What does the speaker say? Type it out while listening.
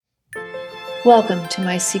Welcome to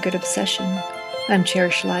my secret obsession. I'm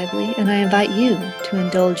Cherish Lively, and I invite you to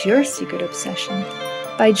indulge your secret obsession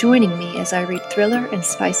by joining me as I read thriller and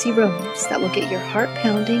spicy romance that will get your heart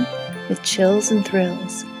pounding with chills and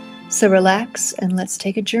thrills. So relax and let's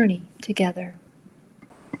take a journey together.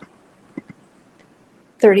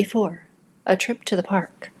 34. A Trip to the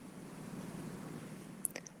Park.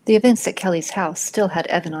 The events at Kelly's house still had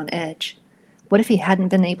Evan on edge. What if he hadn't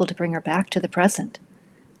been able to bring her back to the present?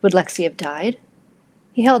 Would Lexi have died?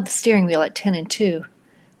 He held the steering wheel at 10 and 2,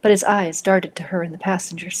 but his eyes darted to her in the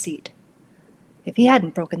passenger seat. If he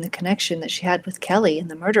hadn't broken the connection that she had with Kelly and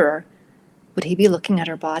the murderer, would he be looking at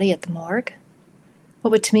her body at the morgue? What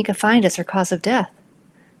would Tamika find as her cause of death?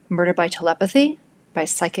 Murder by telepathy? By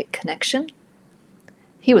psychic connection?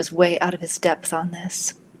 He was way out of his depth on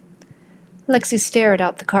this. Lexi stared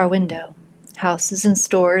out the car window. Houses and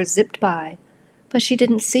stores zipped by, but she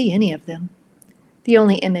didn't see any of them. The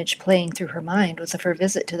only image playing through her mind was of her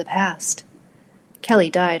visit to the past.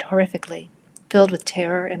 Kelly died horrifically, filled with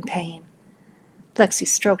terror and pain. Lexi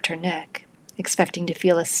stroked her neck, expecting to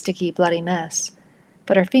feel a sticky, bloody mess,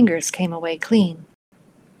 but her fingers came away clean.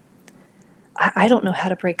 I don't know how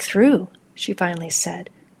to break through, she finally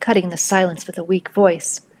said, cutting the silence with a weak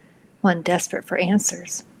voice, one desperate for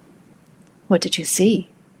answers. What did you see?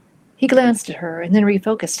 He glanced at her and then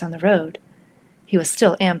refocused on the road. He was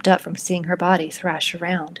still amped up from seeing her body thrash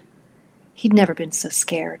around. He'd never been so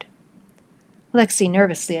scared. Lexi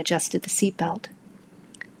nervously adjusted the seatbelt.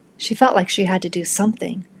 She felt like she had to do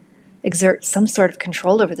something, exert some sort of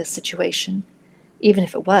control over the situation, even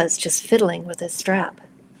if it was just fiddling with his strap.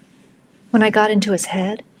 When I got into his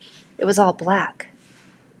head, it was all black.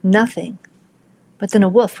 Nothing. But then a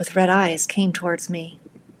wolf with red eyes came towards me.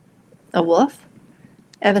 A wolf?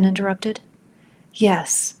 Evan interrupted.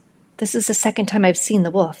 Yes. This is the second time I've seen the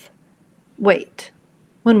wolf. Wait,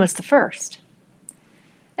 when was the first?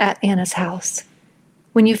 At Anna's house.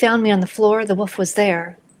 When you found me on the floor, the wolf was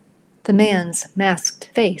there. The man's masked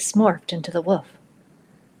face morphed into the wolf.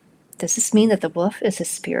 Does this mean that the wolf is his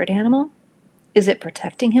spirit animal? Is it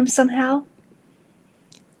protecting him somehow?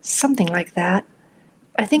 Something like that.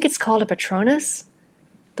 I think it's called a Patronus.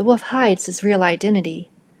 The wolf hides his real identity.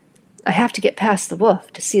 I have to get past the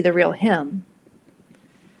wolf to see the real him.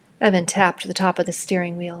 Evan tapped the top of the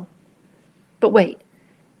steering wheel. But wait,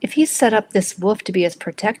 if he's set up this wolf to be his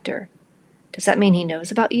protector, does that mean he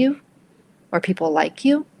knows about you? Or people like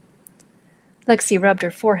you? Lexi rubbed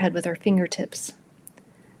her forehead with her fingertips.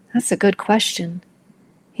 That's a good question.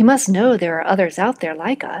 He must know there are others out there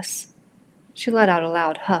like us. She let out a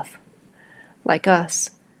loud huff. Like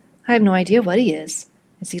us. I have no idea what he is.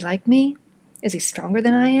 Is he like me? Is he stronger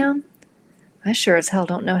than I am? I sure as hell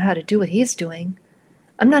don't know how to do what he's doing.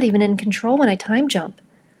 I'm not even in control when I time jump,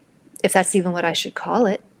 if that's even what I should call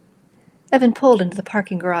it. Evan pulled into the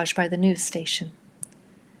parking garage by the news station.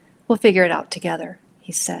 We'll figure it out together,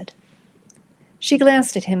 he said. She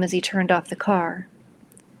glanced at him as he turned off the car.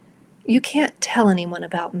 You can't tell anyone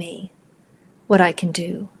about me, what I can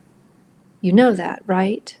do. You know that,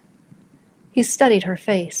 right? He studied her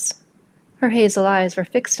face. Her hazel eyes were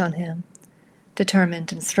fixed on him,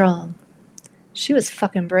 determined and strong. She was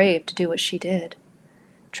fucking brave to do what she did.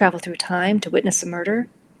 Travel through time to witness a murder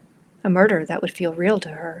that would feel real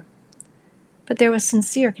to her. But there was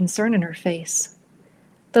sincere concern in her face.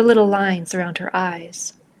 The little lines around her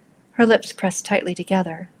eyes, her lips pressed tightly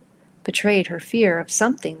together, betrayed her fear of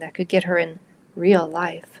something that could get her in real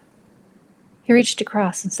life. He reached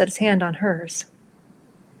across and set his hand on hers.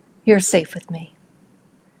 You're safe with me.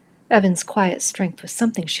 Evan's quiet strength was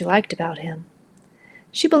something she liked about him.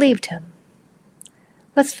 She believed him.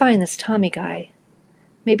 Let's find this Tommy guy.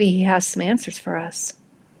 Maybe he has some answers for us.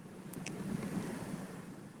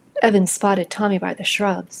 Evan spotted Tommy by the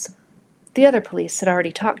shrubs. The other police had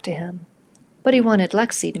already talked to him, but he wanted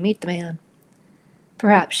Lexi to meet the man.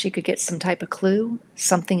 Perhaps she could get some type of clue,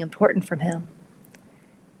 something important from him.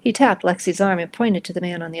 He tapped Lexi's arm and pointed to the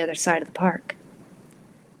man on the other side of the park.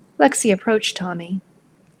 Lexi approached Tommy.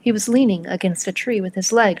 He was leaning against a tree with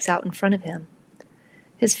his legs out in front of him.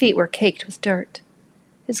 His feet were caked with dirt.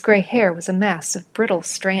 His gray hair was a mass of brittle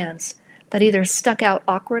strands that either stuck out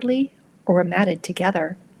awkwardly or were matted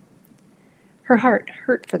together. Her heart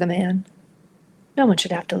hurt for the man. No one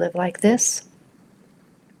should have to live like this.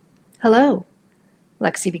 Hello,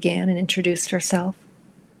 Lexi began and introduced herself.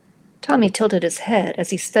 Tommy tilted his head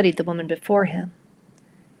as he studied the woman before him.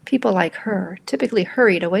 People like her typically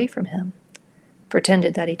hurried away from him,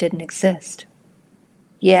 pretended that he didn't exist.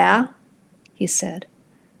 Yeah, he said.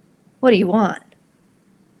 What do you want?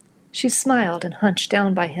 She smiled and hunched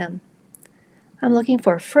down by him. I'm looking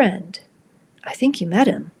for a friend. I think you met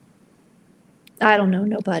him. I don't know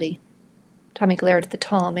nobody. Tommy glared at the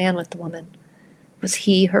tall man with the woman. Was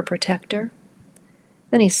he her protector?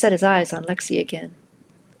 Then he set his eyes on Lexi again.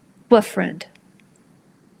 What friend?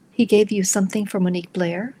 He gave you something for Monique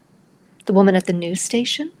Blair? The woman at the news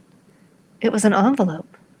station? It was an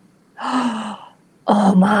envelope.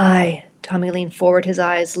 Oh my! Tommy leaned forward, his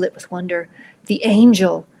eyes lit with wonder. The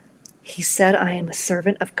angel! He said I am a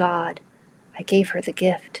servant of God. I gave her the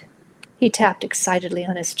gift. He tapped excitedly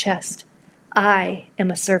on his chest. I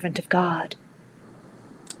am a servant of God.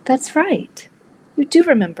 That's right. You do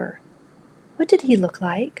remember. What did he look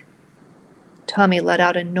like? Tommy let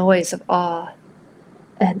out a noise of awe.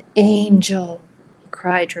 An angel, he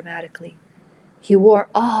cried dramatically. He wore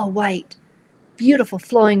all white, beautiful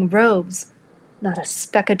flowing robes, not a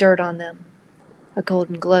speck of dirt on them. A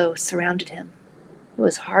golden glow surrounded him. It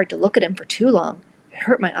was hard to look at him for too long. It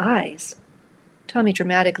hurt my eyes. Tommy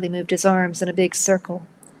dramatically moved his arms in a big circle.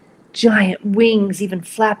 Giant wings even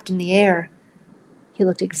flapped in the air. He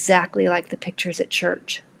looked exactly like the pictures at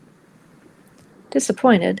church.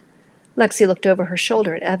 Disappointed, Lexi looked over her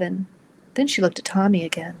shoulder at Evan. Then she looked at Tommy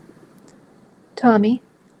again. Tommy,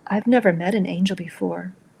 I've never met an angel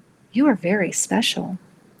before. You are very special.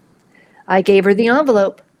 I gave her the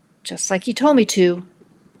envelope, just like you told me to.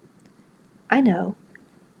 I know.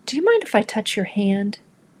 Do you mind if I touch your hand?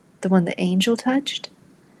 The one the angel touched?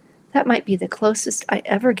 That might be the closest I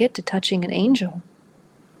ever get to touching an angel.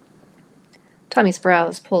 Tommy's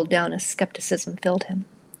brows pulled down as skepticism filled him.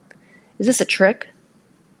 Is this a trick?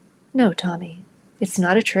 No, Tommy, it's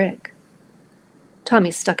not a trick.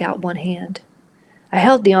 Tommy stuck out one hand. I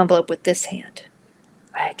held the envelope with this hand.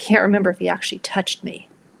 I can't remember if he actually touched me.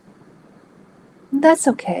 That's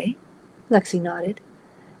okay, Lexi nodded.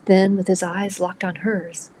 Then, with his eyes locked on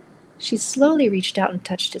hers, she slowly reached out and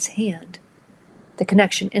touched his hand. The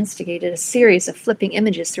connection instigated a series of flipping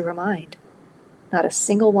images through her mind. Not a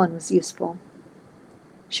single one was useful.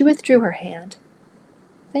 She withdrew her hand.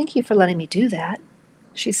 Thank you for letting me do that.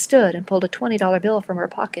 She stood and pulled a $20 bill from her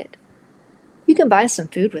pocket. You can buy some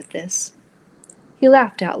food with this. He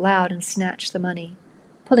laughed out loud and snatched the money,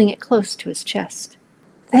 pulling it close to his chest.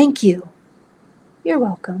 Thank you. You're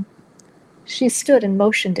welcome. She stood and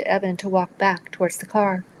motioned to Evan to walk back towards the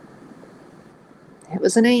car. It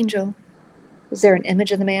was an angel. Was there an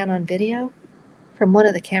image of the man on video? From one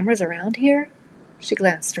of the cameras around here? She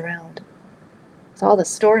glanced around. With all the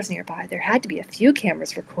stores nearby, there had to be a few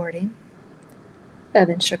cameras recording.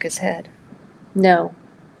 Evan shook his head. No,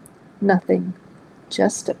 nothing.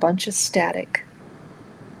 Just a bunch of static.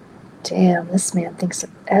 Damn, this man thinks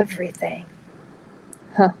of everything.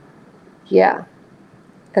 Huh, yeah,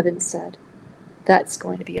 Evan said. That's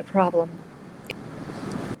going to be a problem.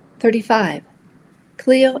 35.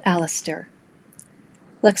 Cleo Allister.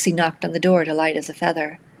 Lexi knocked on the door to light as a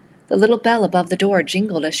feather. The little bell above the door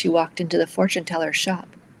jingled as she walked into the fortune-teller's shop.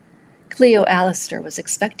 Cleo Allister was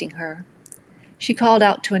expecting her. She called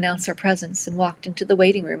out to announce her presence and walked into the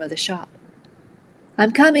waiting room of the shop.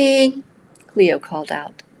 I'm coming, Cleo called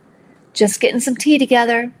out. Just getting some tea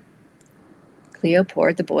together. Cleo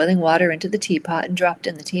poured the boiling water into the teapot and dropped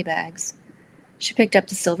in the tea bags. She picked up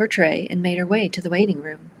the silver tray and made her way to the waiting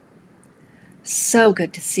room. So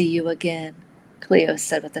good to see you again, Cleo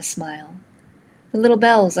said with a smile. The little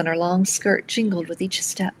bells on her long skirt jingled with each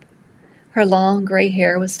step. Her long gray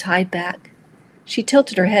hair was tied back. She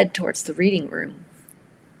tilted her head towards the reading room.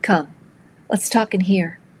 Come, let's talk in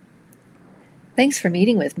here. Thanks for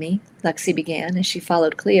meeting with me, Lexi began as she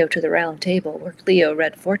followed Cleo to the round table where Cleo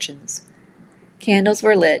read fortunes. Candles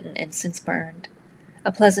were lit and incense burned.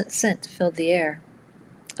 A pleasant scent filled the air.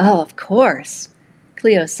 Oh, of course.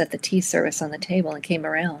 Cleo set the tea service on the table and came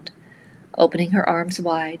around. Opening her arms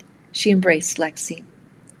wide, she embraced Lexi.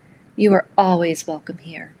 You are always welcome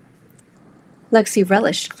here. Lexi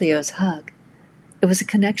relished Cleo's hug. It was a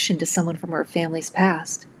connection to someone from her family's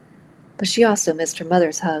past, but she also missed her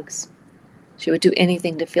mother's hugs. She would do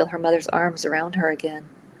anything to feel her mother's arms around her again.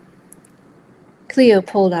 Cleo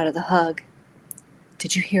pulled out of the hug.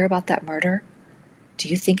 Did you hear about that murder? Do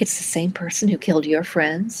you think it's the same person who killed your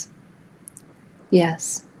friends?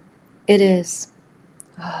 Yes, it is.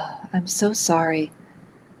 Oh, I'm so sorry.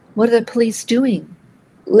 What are the police doing?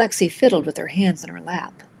 Lexi fiddled with her hands in her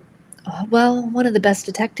lap. Well, one of the best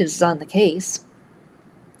detectives is on the case.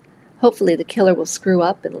 Hopefully the killer will screw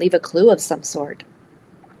up and leave a clue of some sort.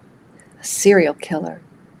 A serial killer.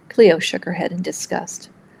 Cleo shook her head in disgust.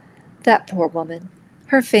 That poor woman.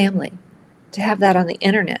 Her family. To have that on the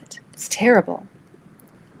internet. It's terrible.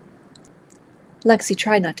 Lexi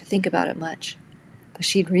tried not to think about it much, but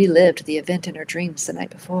she'd relived the event in her dreams the night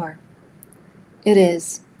before. It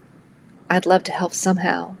is. I'd love to help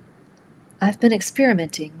somehow. I've been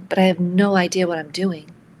experimenting, but I have no idea what I'm doing.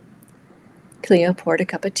 Cleo poured a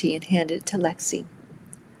cup of tea and handed it to Lexi.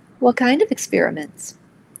 What kind of experiments?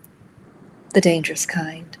 The dangerous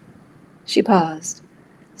kind. She paused.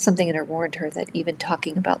 Something in her warned her that even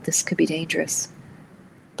talking about this could be dangerous.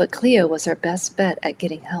 But Cleo was her best bet at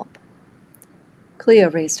getting help. Cleo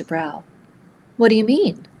raised a brow. What do you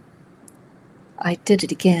mean? I did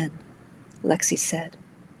it again, Lexi said.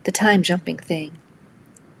 The time-jumping thing.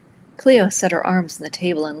 Cleo set her arms on the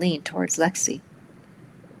table and leaned towards Lexi.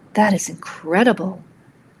 That is incredible.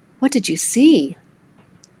 What did you see?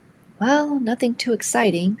 Well, nothing too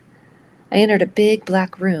exciting. I entered a big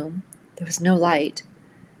black room. There was no light.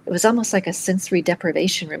 It was almost like a sensory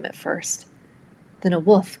deprivation room at first. Then a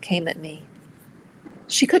wolf came at me.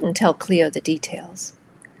 She couldn't tell Cleo the details.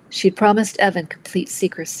 She'd promised Evan complete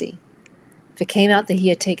secrecy. If it came out that he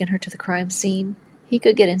had taken her to the crime scene, he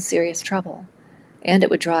could get in serious trouble, and it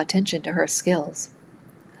would draw attention to her skills.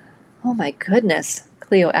 Oh my goodness,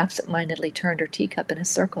 Cleo absent-mindedly turned her teacup in a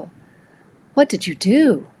circle. What did you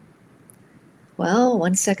do? Well,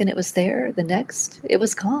 one second it was there, the next it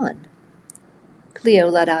was gone. Cleo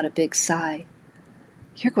let out a big sigh.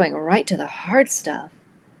 You're going right to the hard stuff.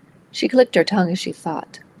 She clicked her tongue as she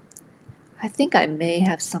thought. I think I may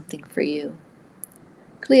have something for you.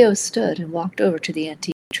 Cleo stood and walked over to the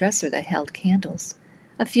antique dresser that held candles,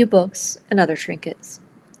 a few books, and other trinkets.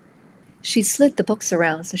 She slid the books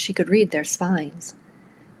around so she could read their spines.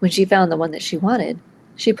 When she found the one that she wanted,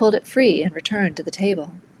 she pulled it free and returned to the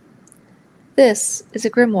table. This is a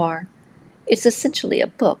grimoire. It's essentially a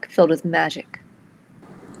book filled with magic.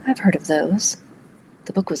 I've heard of those.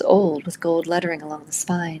 The book was old, with gold lettering along the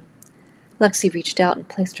spine. Lexi reached out and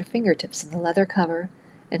placed her fingertips on the leather cover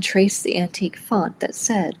and traced the antique font that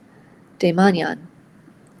said, Daimonion.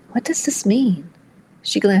 What does this mean?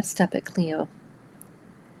 She glanced up at Cleo.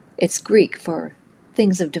 It's Greek for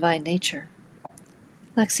things of divine nature.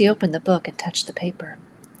 Lexi opened the book and touched the paper.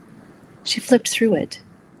 She flipped through it.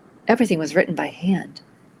 Everything was written by hand.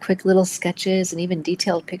 Quick little sketches and even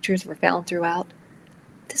detailed pictures were found throughout.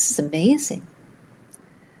 This is amazing.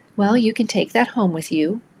 Well, you can take that home with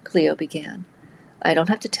you, Cleo began. I don't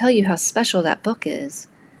have to tell you how special that book is.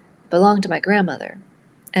 It belonged to my grandmother,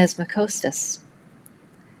 Esma Costas.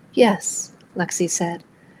 Yes, Lexi said.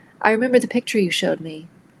 I remember the picture you showed me.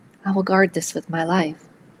 I will guard this with my life.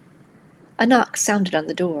 A knock sounded on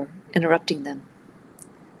the door, interrupting them.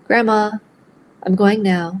 Grandma, I'm going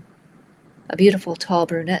now. A beautiful, tall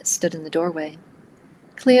brunette stood in the doorway.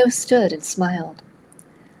 Cleo stood and smiled.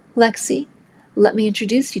 Lexi, let me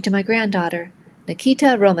introduce you to my granddaughter,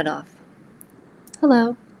 Nikita Romanoff.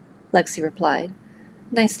 Hello, Lexi replied.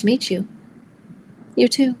 Nice to meet you. You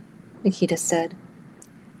too, Nikita said.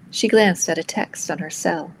 She glanced at a text on her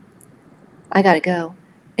cell. I gotta go.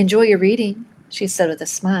 Enjoy your reading, she said with a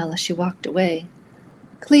smile as she walked away.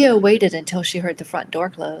 Cleo waited until she heard the front door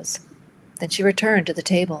close. Then she returned to the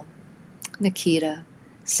table. Nikita,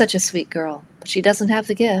 such a sweet girl, but she doesn't have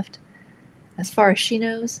the gift. As far as she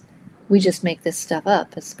knows, we just make this stuff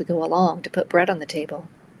up as we go along to put bread on the table.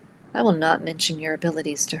 I will not mention your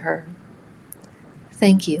abilities to her.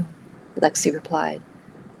 Thank you, Lexi replied.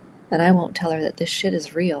 And I won't tell her that this shit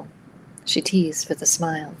is real, she teased with a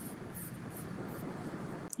smile.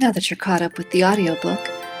 Now that you're caught up with the audiobook,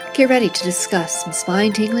 get ready to discuss some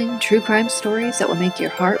spine-tingling true crime stories that will make your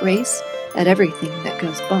heart race at everything that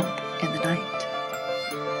goes bump in the night.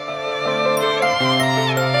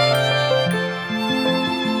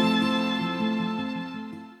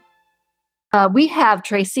 We have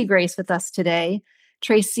Tracey Grace with us today.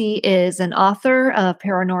 Tracey is an author of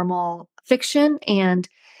paranormal fiction. And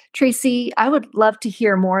Tracey, I would love to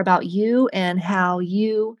hear more about you and how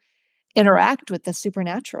you interact with the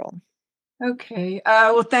supernatural. Okay.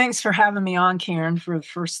 Well, thanks for having me on, Karen, for the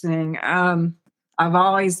first thing. I've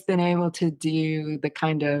always been able to do the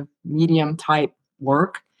kind of medium type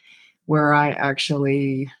work where I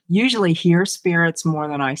actually usually hear spirits more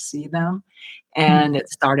than I see them. And it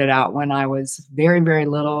started out when I was very, very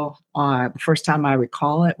little. The first time I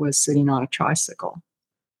recall it was sitting on a tricycle.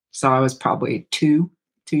 So I was probably two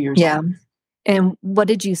years old. And what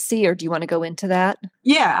did you see, or do you want to go into that?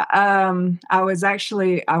 Yeah. I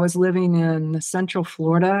was living in Central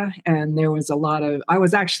Florida, and I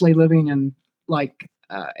was actually living in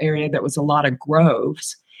area that was a lot of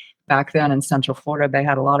groves. Back then in Central Florida, they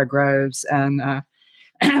had a lot of groves, and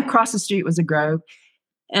across the street was a grove.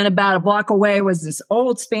 And about a block away was this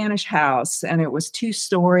old Spanish house, and it was 2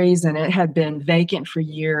 stories, and it had been vacant for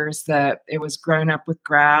years. That it was grown up with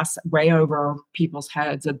grass way over people's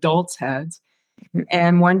heads, adults' heads.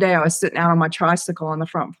 And one day I was sitting out on my tricycle on the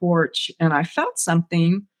front porch, and I felt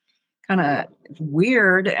something kind of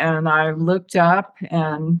weird. And I looked up,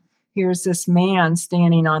 and here's this man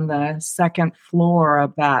standing on the second floor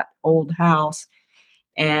of that old house.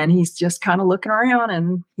 And he's just kind of looking around,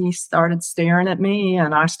 and he started staring at me,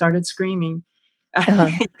 and I started screaming. Uh-huh.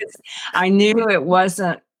 I knew it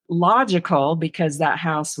wasn't logical because that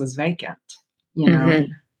house was vacant, you know.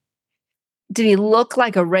 Mm-hmm. Did he look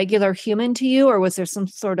like a regular human to you, or was there some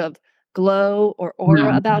sort of glow or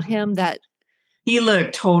aura No. about him that He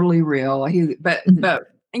looked totally real. But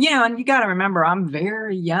you know, and you got to remember, I'm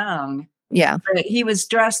very young. Yeah. But he was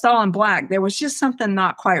dressed all in black. There was just something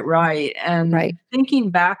not quite right. And Right. thinking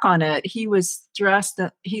back on it, he was dressed.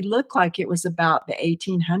 He looked like it was about the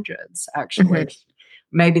 1800s, actually,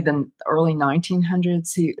 maybe the early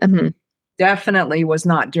 1900s. He definitely was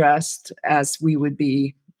not dressed as we would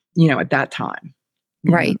be, you know, at that time.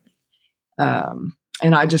 Right.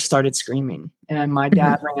 And I just started screaming, and my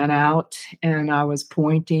dad ran out, and I was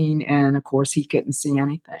pointing, and of course he couldn't see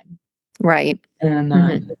anything. Right. And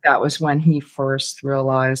that was when he first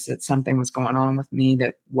realized that something was going on with me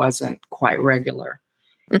that wasn't quite regular.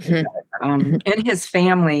 And his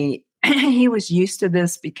family, he was used to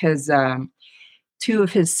this because two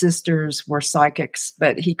of his sisters were psychics,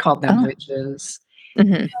 but he called them witches.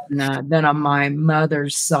 And then on my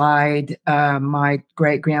mother's side, my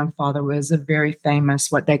great-grandfather was a very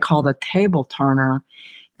famous, what they called a table turner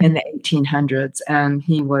in the 1800s. And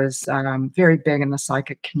he was very big in the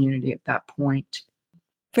psychic community at that point.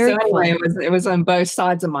 Very so anyway, it was on both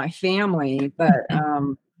sides of my family, but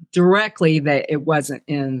directly it wasn't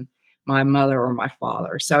in my mother or my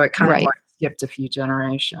father. So it kind of like skipped a few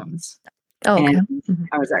generations. Oh, okay. And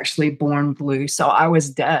I was actually born blue. So I was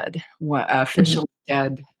dead, officially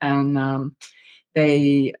dead. And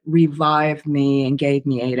they revived me and gave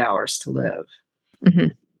me 8 hours to live.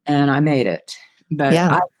 And I made it.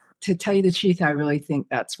 But to tell you the truth, I really think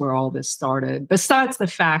that's where all this started. Besides the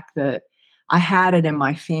fact that I had it in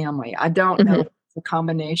my family. I don't know if it's a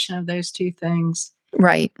combination of those two things.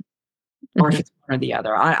 Right. Or if it's one or the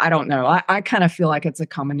other. I don't know. I kind of feel like it's a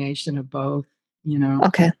combination of both, you know.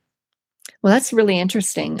 Okay. Well, that's really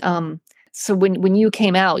interesting. So when you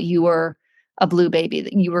came out, you were a blue baby.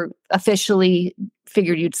 You were officially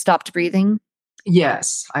figured you'd stopped breathing?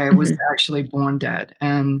 Yes, I was actually born dead.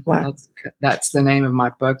 And that's the name of my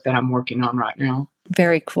book that I'm working on right now.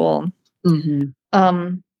 Very cool.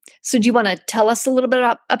 So do you want to tell us a little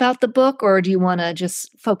bit about the book, or do you want to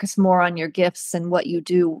just focus more on your gifts and what you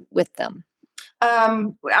do with them?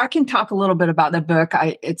 I can talk a little bit about the book.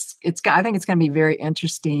 I think it's going to be very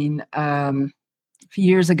interesting. A few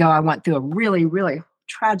years ago, I went through a really, really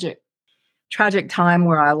tragic time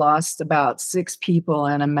where I lost about 6 people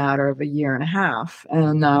in a matter of a year and a half.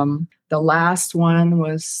 And the last one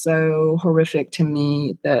was so horrific to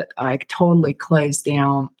me that I totally closed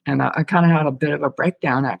down, and I kind of had a bit of a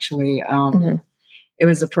breakdown, actually. It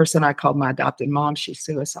was a person I called my adopted mom. She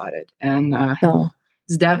suicided, and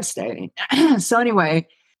it's devastating. So anyway,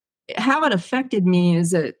 how it affected me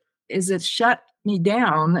is it shut me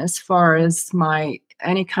down as far as my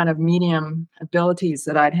any kind of medium abilities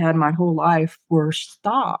that I'd had my whole life were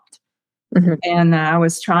stopped. And I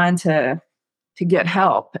was trying to get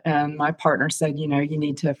help, and my partner said, you know, you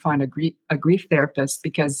need to find a grief therapist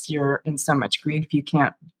because you're in so much grief you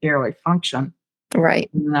can't barely function. Right.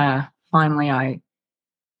 And finally I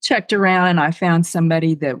checked around, and I found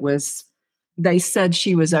somebody they said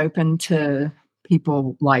she was open to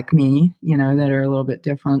people like me, you know, that are a little bit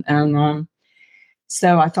different. And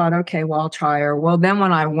so I thought, okay, well, I'll try her. Well, then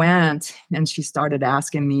when I went and she started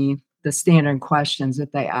asking me the standard questions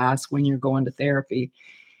that they ask when you're going to therapy,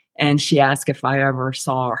 and she asked if I ever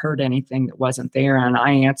saw or heard anything that wasn't there. And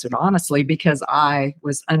I answered honestly, because I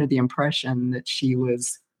was under the impression that she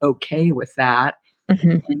was okay with that.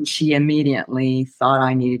 And she immediately thought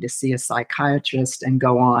I needed to see a psychiatrist and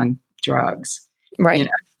go on drugs. Right. You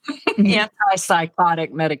know,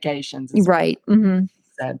 antipsychotic medications. Right.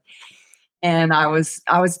 Said. And I was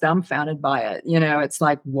dumbfounded by it. You know, it's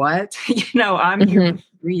like, what? You know, I'm here for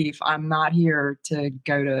grief. I'm not here to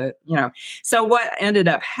go to, you know. So what ended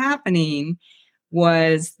up happening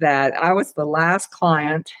was that I was the last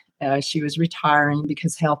client. She was retiring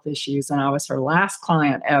because health issues, and I was her last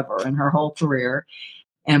client ever in her whole career.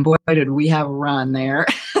 And boy, did we have a run there.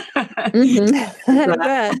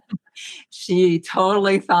 She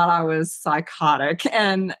totally thought I was psychotic,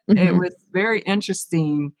 and it was very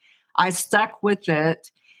interesting. I stuck with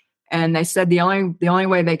it, and they said the only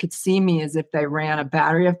way they could see me is if they ran a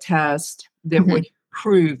battery of tests that would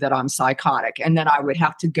prove that I'm psychotic, and then I would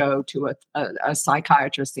have to go to a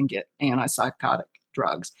psychiatrist and get antipsychotic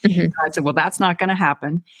drugs. Mhm. I said, well, that's not going to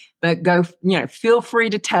happen, but go, feel free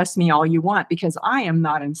to test me all you want because I am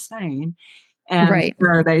not insane. And Right.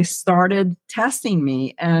 so they started testing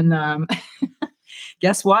me, and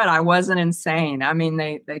guess what? I wasn't insane. I mean,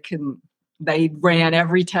 they ran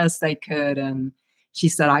every test they could, and she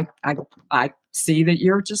said, I see that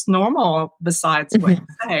you're just normal besides what Mhm. you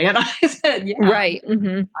say. And I said, yeah, Right.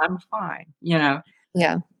 I'm fine, Yeah.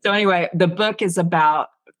 So anyway, the book is about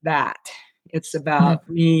that. It's Mhm. about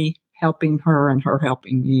me helping her and her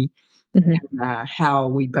helping me, Mhm. and how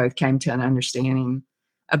we both came to an understanding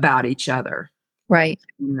about each other. Right.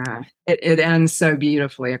 And, it ends so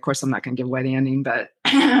beautifully. Of course, I'm not going to give away the ending, but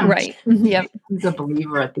Right. Yep. she's a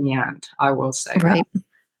believer at the end. I will say that. Right.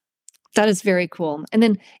 That is very cool. And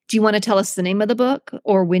then do you want to tell us the name of the book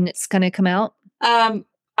or when it's going to come out? Um,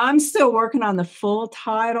 I'm still working on the full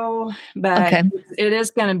title, but Okay. it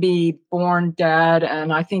is going to be Born Dead,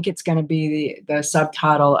 and I think it's going to be the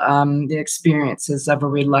subtitle, The Experiences of a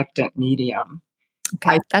Reluctant Medium.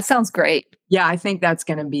 Okay. That sounds great. Yeah, I think that's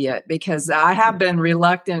going to be it because I have been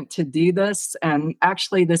reluctant to do this. And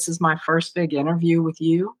actually, this is my first big interview with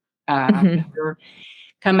you. I've Mhm. never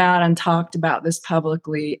come out and talked about this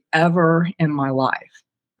publicly ever in my life.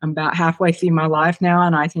 I'm about halfway through my life now,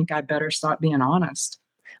 and I think I better start being honest.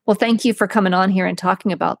 Well, thank you for coming on here and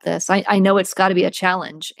talking about this. I know it's got to be a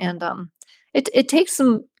challenge, and it takes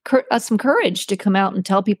some courage to come out and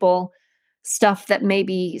tell people stuff that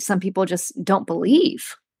maybe some people just don't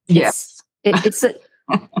believe. It's Yes.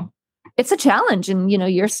 it's a challenge, and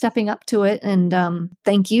you're stepping up to it. And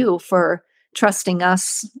thank you for trusting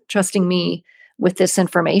me with this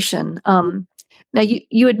information. Now,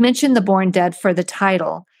 you had mentioned the Born Dead for the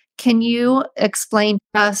title. Can you explain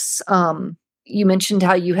to us? You mentioned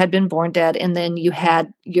how you had been born dead, and then you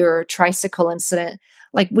had your tricycle incident.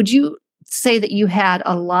 Like, would you say that you had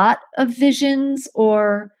a lot of visions,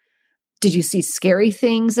 or did you see scary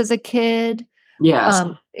things as a kid? Yes.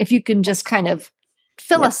 If you can just kind of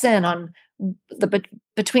fill Yeah. us in on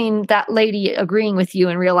between that lady agreeing with you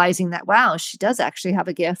and realizing that, wow, she does actually have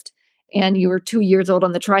a gift, and you were 2 years old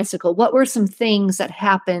on the tricycle. What were some things that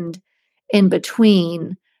happened in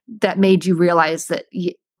between that made you realize that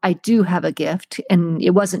I do have a gift, and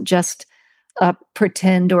it wasn't just a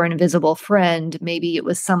pretend or an invisible friend? Maybe it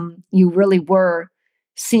was you really were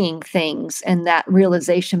seeing things, and that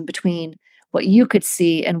realization between what you could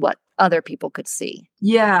see and what other people could see.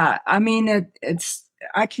 Yeah. I mean,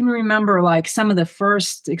 I can remember like some of the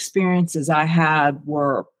first experiences I had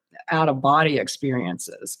were out of body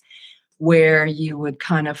experiences where you would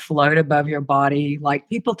kind of float above your body. Like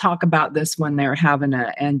people talk about this when they're having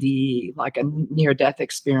an NDE, like a near death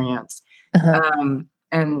experience. Uh-huh.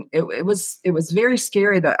 And it was very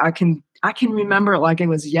scary. That I can remember it like it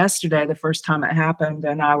was yesterday, the first time it happened,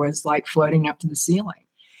 and I was like floating up to the ceiling.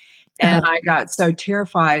 And Uh-huh. I got so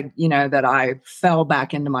terrified, that I fell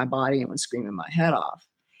back into my body and was screaming my head off.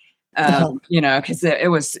 Uh-huh. Because it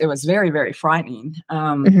was very, very frightening.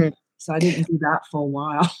 Mhm. So I didn't do that for a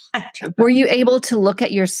while after that. Were you able to look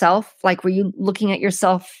at yourself? Like, were you looking at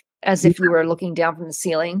yourself as Yeah. if you were looking down from the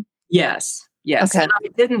ceiling? Yes, yes. Okay. And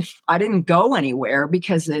I didn't go anywhere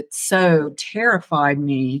because it so terrified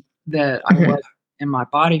me that I Mhm. was in my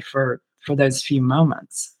body for those few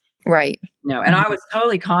moments. Right. And Mhm. I was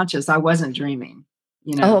totally conscious. I wasn't dreaming,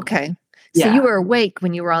 you Oh, know. okay. So Yeah. you were awake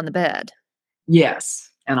when you were on the bed.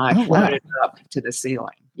 Yes, and I Oh, wow. floated up to the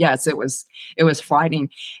ceiling. Yes, it was frightening,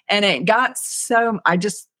 and it got so I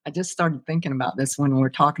just started thinking about this when we were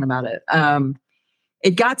talking about it.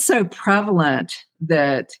 It got so prevalent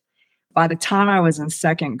that by the time I was in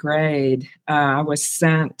second grade, I was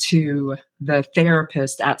sent to the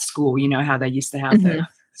therapist at school. You know how they used to have the Mhm.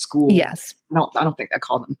 school. Yes. I don't think they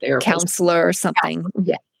called them therapists. Counselor or something.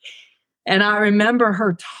 Yeah. And I remember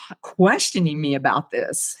her questioning me about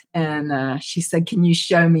this. And she said, can you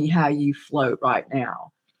show me how you float right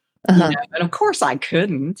now? Uh-huh. And of course I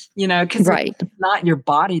couldn't, because Right. it's not your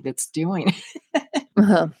body that's doing it.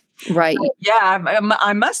 Uh-huh. Right. Yeah,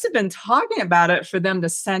 I must have been talking about it for them to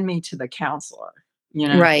send me to the counselor, you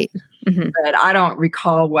know, Right. Mhm. but I don't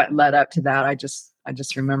recall what led up to that. I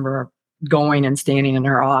just remember going and standing in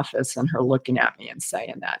her office and her looking at me and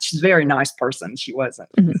saying that. She's a very nice person. She wasn't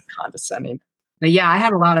Mhm. condescending. But yeah,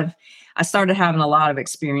 I started having a lot of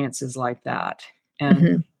experiences like that and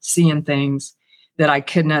Mhm. seeing things that I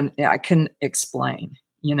couldn't explain.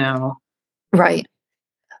 Right.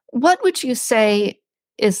 What would you say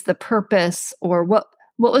is the purpose, or what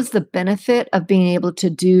was the benefit of being able to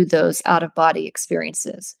do those out of body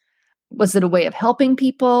experiences? Was it a way of helping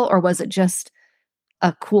people, or was it just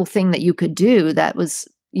a cool thing that you could do that was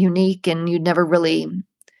unique and you'd never really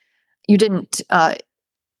you didn't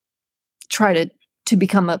try to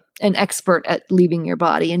become an expert at leaving your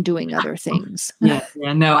body and doing other things. Yeah.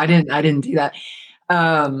 No, I didn't do that.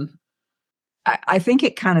 I think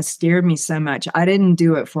it kind of scared me so much. I didn't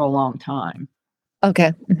do it for a long time.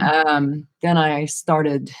 Okay. Mm-hmm. Then I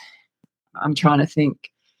started, I'm trying to think.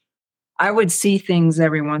 I would see things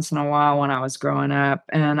every once in a while when I was growing up,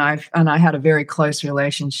 and I had a very close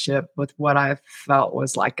relationship with what I felt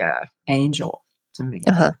was like a angel to me.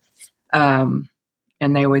 Uh-huh.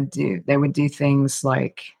 And they would do things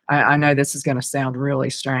like, I know this is going to sound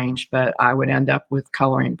really strange, but I would end up with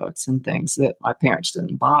coloring books and things that my parents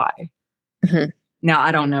didn't buy. Mm-hmm. Now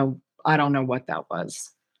I don't know what that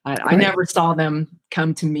was. I Right. never saw them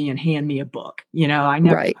come to me and hand me a book. I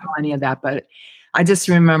never Right. saw any of that, but I just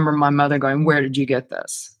remember my mother going, "Where did you get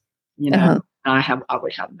this?" Uh-huh. And I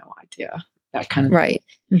would have no idea. That kind of Right.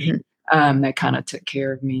 Mm-hmm. They kind of took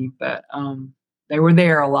care of me, but they were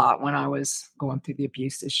there a lot when I was going through the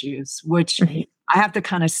abuse issues, which Mm-hmm. I have to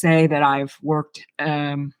kind of say that I've worked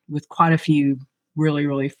with quite a few really,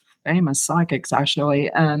 really famous psychics, actually,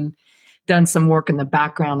 and done some work in the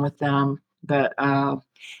background with them. But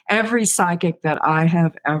every psychic that I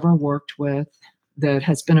have ever worked with that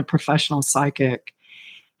has been a professional psychic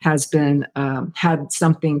has been had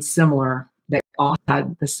something similar. They all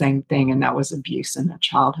had the same thing, and that was abuse in their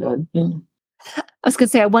childhood. I was going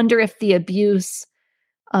to say, I wonder if the abuse,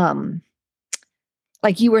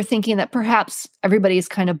 like you were thinking that perhaps everybody is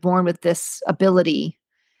kind of born with this ability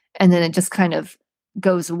and then it just kind of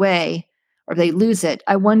goes away or they lose it.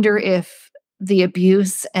 I wonder if the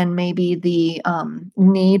abuse and maybe the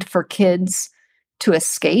need for kids to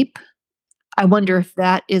escape, I wonder if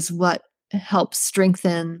that is what helps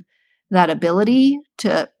strengthen that ability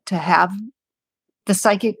to have the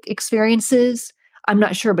psychic experiences. I'm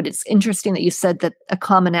not sure, but it's interesting that you said that a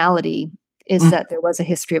commonality is that there was a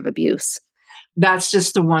history of abuse. That's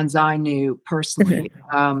just the ones I knew personally.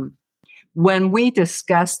 When we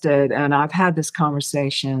discussed it, and I've had this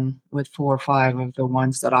conversation with 4 or 5 of the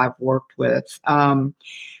ones that I've worked with,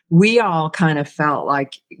 we all kind of felt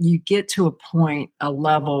like you get to a point, a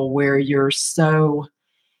level where you're so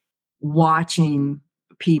watching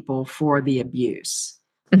people for the abuse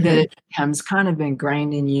that it becomes kind of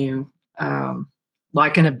ingrained in you,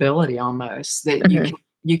 like an ability almost that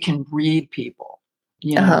you can read people,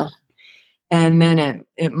 and then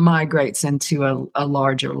it migrates into a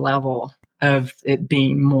larger level of it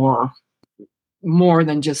being more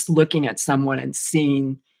than just looking at someone and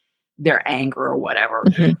seeing their anger or whatever.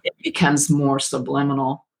 It becomes more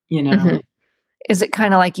subliminal. Is it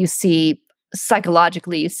kind of like you see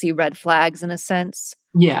psychologically, you see red flags in a sense?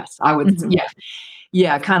 Yes, I would.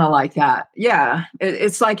 Yeah, kind of like that. Yeah,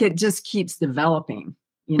 it's like it just keeps developing.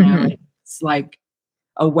 It's like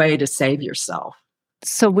a way to save yourself.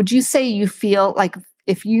 So would you say you feel like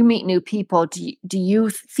if you meet new people, do you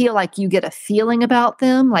feel like you get a feeling about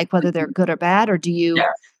them, like whether they're good or bad, or do you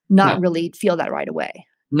not really feel that right away?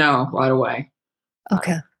 No, right away.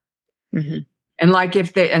 Okay. And like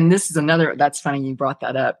and this is that's funny you brought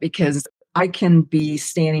that up, because I can be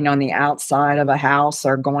standing on the outside of a house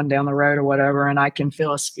or going down the road or whatever, and I can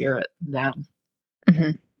feel a spirit then.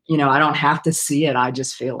 I don't have to see it. I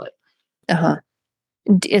just feel it.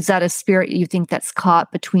 Is that a spirit you think that's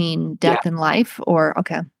caught between death and life, or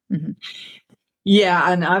okay?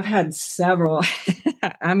 Yeah, and I've had several.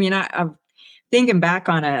 I mean, I'm thinking back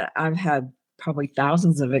on it. I've had probably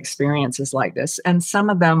thousands of experiences like this, and some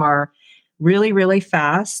of them are really, really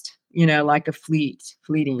fast. Like a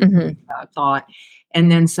fleeting thought, and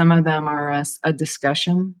then some of them are a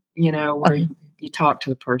discussion. Where you talk to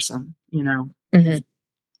the person.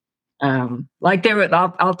 Like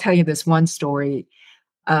I'll tell you this one story.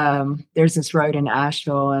 There's this road in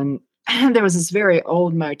Asheville, and there was this very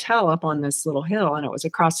old motel up on this little hill, and it was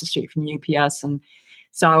across the street from UPS. And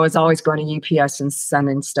so I was always going to UPS and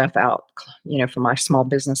sending stuff out, for my small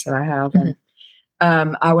business that I have. And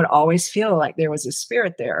I would always feel like there was a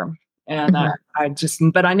spirit there. And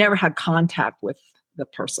but I never had contact with the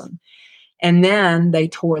person. And then they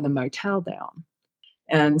tore the motel down.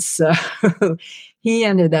 And so he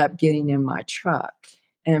ended up getting in my truck,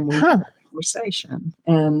 and we had a conversation.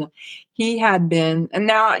 And he had been, and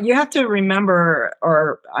now you have to remember,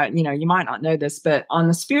 or you might not know this, but on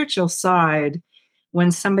the spiritual side,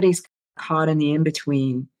 when somebody's caught in the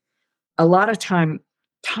in-between, a lot of time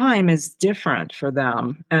is different for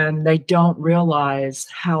them, and they don't realize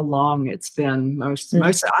how long it's been. Most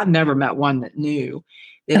I've never met one that knew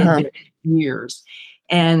that it had been years.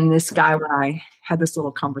 And this guy, when I had this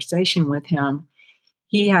little conversation with him,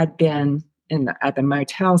 he had been at the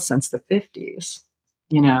motel since the 50s,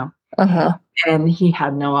 Uh-huh. And he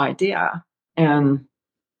had no idea. And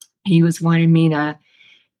he was wanting me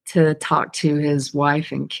to talk to his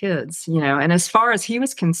wife and kids, and as far as he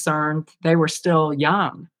was concerned, they were still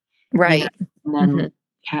young, you know, Right. and Mm-hmm.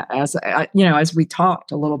 then as we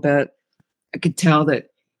talked a little bit, I could tell that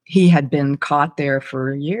he had been caught there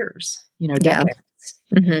for years, Yeah. decades.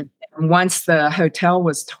 Mm-hmm. And once the hotel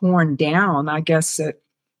was torn down, I guess it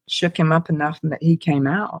shook him up enough that he came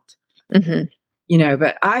out. Mm-hmm.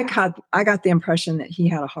 But I got the impression that he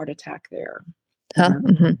had a heart attack there. Huh?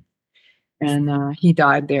 Mm-hmm. And he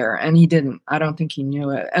died there, and he didn't. I don't think he knew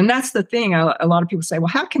it. And that's the thing. A lot of people say, well,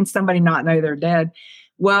 how can somebody not know they're dead?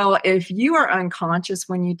 Well, if you are unconscious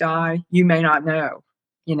when you die, you may not know,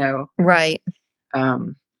 you know. Right.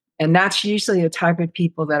 Um, and that's usually the type of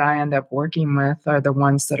people that I end up working with are the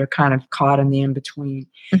ones that are kind of caught in the in-between.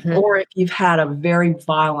 Mm-hmm. Or if you've had a very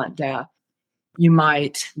violent death, you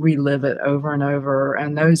might relive it over and over.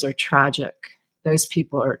 And those are tragic. Those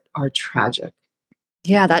people are tragic.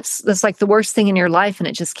 Yeah, that's like the worst thing in your life, and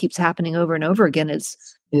it just keeps happening over and over again. Is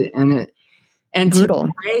And to brutal.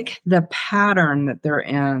 break the pattern that they're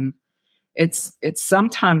in, it's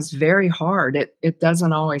sometimes very hard. It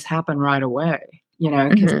doesn't always happen right away, because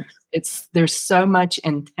Mm-hmm. there's so much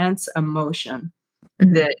intense emotion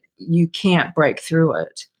Mm-hmm. that you can't break through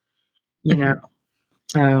it.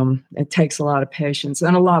 It takes a lot of patience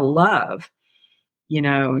and a lot of love.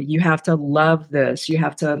 You have to love this. You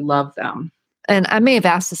have to love them. And I may have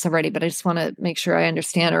asked this already, but I just want to make sure I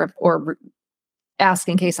understand or ask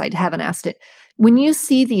in case I haven't asked it. When you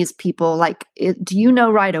see these people, do you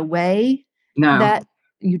know right away No. that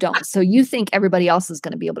you don't? So you think everybody else is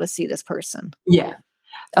going to be able to see this person? Yeah.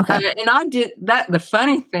 Okay. And I did that. The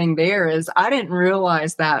funny thing there is I didn't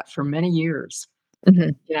realize that for many years,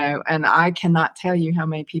 Mm-hmm. and I cannot tell you how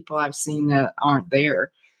many people I've seen that aren't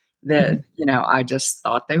there that, I just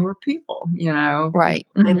thought they were people, Right.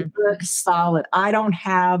 they Mm-hmm. look solid. I don't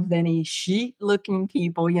have any sheet looking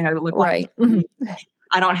people, that look like, Right. Mm-hmm.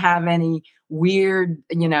 I don't have any weird,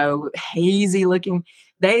 hazy looking,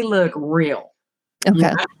 they look real.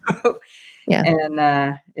 Okay. Yeah.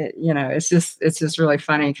 And it's just really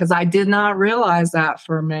funny because I did not realize that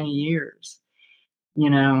for many years.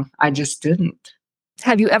 I just didn't.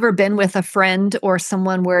 Have you ever been with a friend or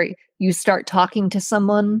someone where you start talking to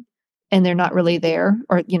someone and they're not really there,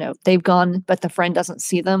 or they've gone but the friend doesn't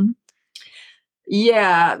see them?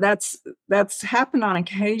 Yeah, that's happened on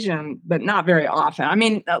occasion, but not very often. I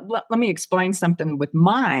mean, let me explain something with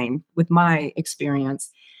my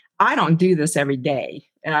experience. I don't do this every day.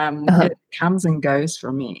 Uh-huh. It comes and goes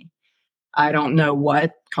for me. I don't know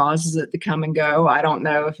what causes it to come and go. I don't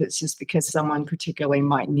know if it's just because someone particularly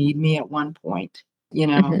might need me at one point,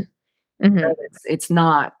 Mm-hmm. Mm-hmm. but it's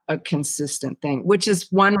not a consistent thing, which is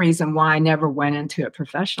one reason why I never went into it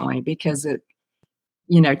professionally, because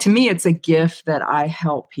to me, it's a gift that I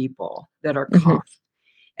help people that are Mm-hmm. caught.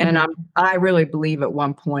 And Mm-hmm. I really believe at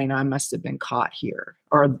one point I must have been caught here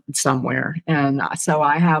or somewhere. And so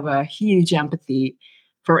I have a huge empathy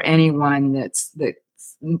for anyone that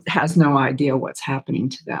has no idea what's happening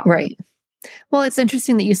to them. Right. Well, it's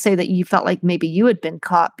interesting that you say that you felt like maybe you had been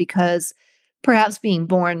caught because perhaps being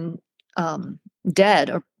born um, dead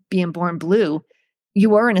or being born blue, you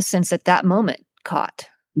were in a sense at that moment caught,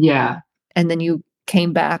 Yeah. and then you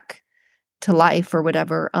came back to life or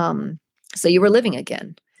whatever. So you were living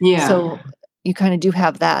again. Yeah. So you kind of do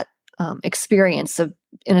have that experience of,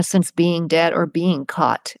 in a sense, being dead or being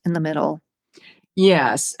caught in the middle.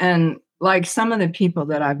 Yes. And like some of the people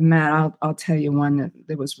that I've met, I'll tell you one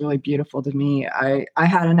that was really beautiful to me. I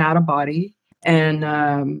had an out of body, and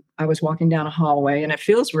I was walking down a hallway, and it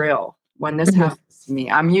feels real when this Mm-hmm. happens to me.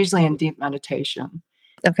 I'm usually in deep meditation.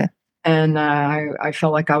 Okay. And I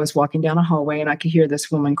felt like I was walking down a hallway, and I could hear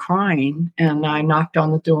this woman crying. And I knocked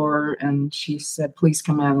on the door, and she said, "Please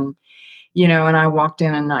come in." And I walked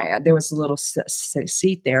in, and there was a little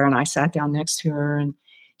seat there, and I sat down next to her, and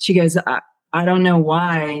she goes, I don't know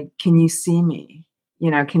why. Can you see me?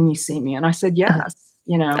 Can you see me? And I said, Uh-huh. yes.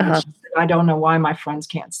 And she said, I don't know why my friends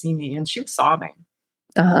can't see me. And she was sobbing.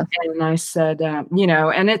 Uh-huh. And I said, and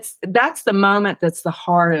that's the moment that's the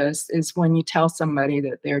hardest, is when you tell somebody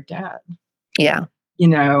that they're dead. Yeah.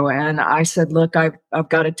 And I said, look, I've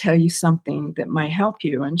got to tell you something that might help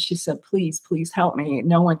you. And she said, please help me.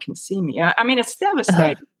 No one can see me. I mean, it's devastating.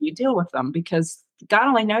 Uh-huh. You deal with them because God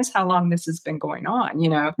only knows how long this has been going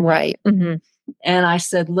on, Right. Mm-hmm. And I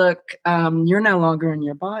said, look, you're no longer in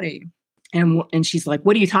your body. And she's like,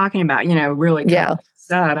 what are you talking about? Really kind Yeah. of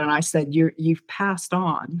sad. And I said, you've passed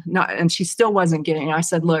on. No, and she still wasn't getting it. I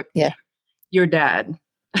said, look, Yeah. you're dead.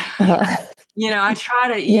 Uh-huh. I try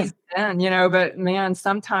to Yeah. ease it in, but man,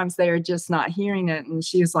 sometimes they are just not hearing it. And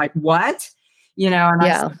she's like, what? And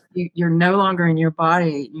I said, Yeah. you're no longer in your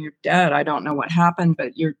body. You're dead. I don't know what happened,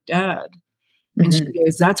 but you're dead. And she Mm-hmm.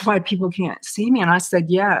 goes, that's why people can't see me. And I said,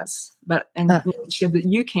 yes, and Uh, she said,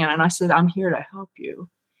 you can. And I said, I'm here to help you.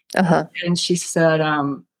 uh-huh. And she said,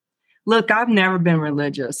 look, I've never been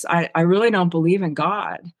religious. I really don't believe in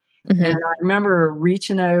God. And Mm-hmm. I remember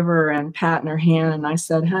reaching over and patting her hand. And I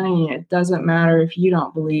said, honey, it doesn't matter if you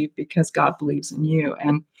don't believe because God believes in you.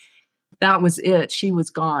 And that was it. She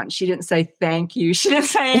was gone. She didn't say thank you. She didn't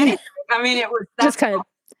say anything. I mean, Just kind of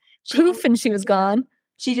she, poof and she was gone.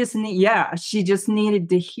 she just needed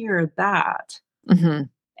to hear that. Mm-hmm.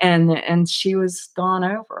 And she was gone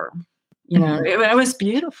over. Mm-hmm. It was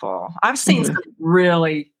beautiful. I've seen Mm-hmm. some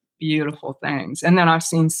really beautiful things, and then I've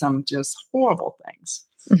seen some just horrible things.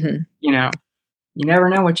 Mm-hmm. You never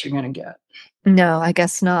know what you're going to get. No, I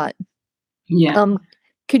guess not. Yeah.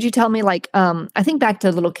 Could you tell me, like, I think back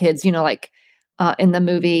to little kids, like in the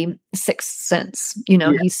movie Sixth Sense,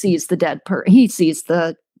 Yeah. he sees he sees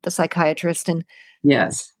the psychiatrist. And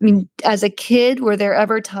Yes. I mean, as a kid, were there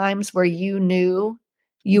ever times where you knew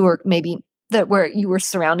you were where you were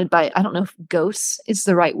surrounded by, I don't know if ghosts is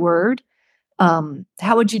the right word.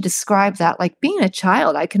 How would you describe that? Like being a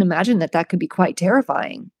child, I can imagine that could be quite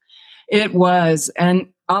terrifying. It was. And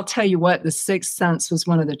I'll tell you what, The Sixth Sense was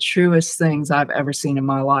one of the truest things I've ever seen in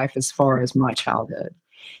my life as far as my childhood.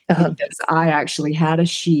 Uh-huh. Because I actually had a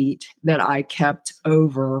sheet that I kept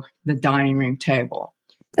over the dining room table.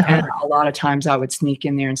 And Uh-huh. a lot of times I would sneak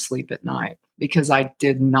in there and sleep at night because I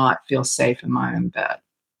did not feel safe in my own bed.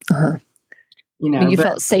 Uh-huh. You But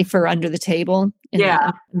felt safer under the table,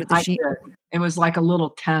 yeah, under the I sheet. did. It was like a little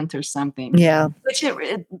tent or something. Yeah. Which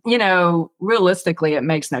realistically, it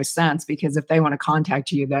makes no sense because if they want to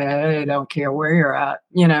contact you, they don't care where you're at,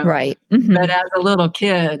 Right. But Mm-hmm. as a little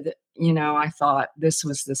kid, I thought this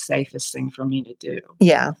was the safest thing for me to do.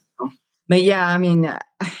 Yeah. But yeah, I mean,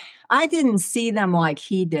 I didn't see them like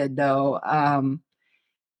he did though.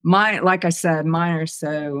 Like I said, mine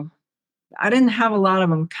are I didn't have a lot of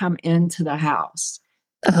them come into the house.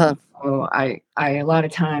 Uh-huh. So I a lot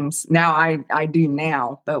of times now I do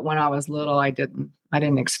now, but when I was little, I didn't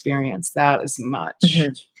experience that as much.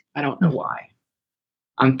 Mm-hmm. I don't know why.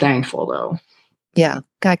 I'm thankful though. Yeah.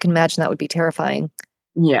 I can imagine that would be terrifying.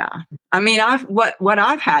 Yeah. I mean, what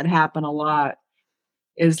I've had happen a lot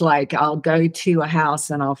is like I'll go to a house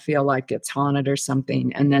and I'll feel like it's haunted or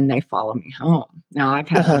something, and then they follow me home. Now I've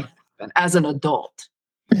had that happen as an adult.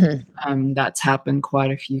 Mm-hmm. That's happened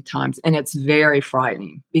quite a few times, and it's very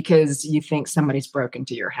frightening because you think somebody's broken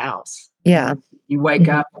to your house. Yeah. You wake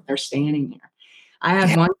Mm-hmm. up and they're standing there. I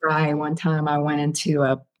had one time I went into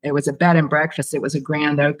it was a bed and breakfast. It was a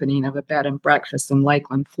grand opening of a bed and breakfast in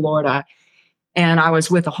Lakeland, Florida. And I was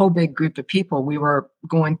with a whole big group of people. We were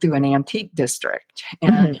going through an antique district,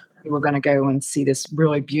 and Mm-hmm. we were going to go and see this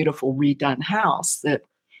really beautiful redone house that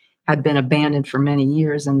had been abandoned for many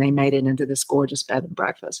years, and they made it into this gorgeous bed and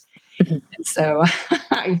breakfast. Mm-hmm. And so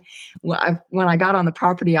when I got on the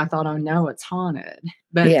property, I thought, oh no, it's haunted.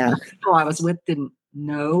 But Yeah. the people I was with didn't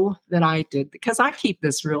know that I did because I keep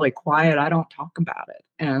this really quiet. I don't talk about it.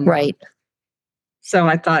 And Right. so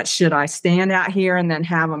I thought, should I stand out here and then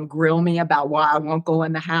have them grill me about why I won't go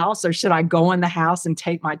in the house, or should I go in the house and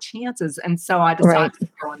take my chances? And so I decided to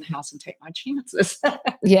go in the house and take my chances.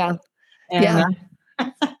 Yeah. And Yeah.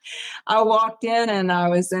 I walked in and I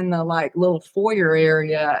was in the like little foyer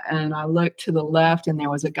area, and I looked to the left and there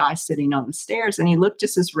was a guy sitting on the stairs, and he looked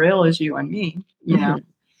just as real as you and me,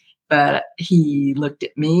 but he looked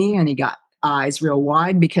at me and he got eyes real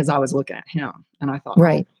wide because I was looking at him, and I thought,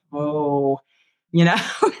 Right. oh, and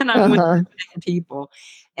I'm with people,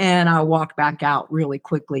 and I walked back out really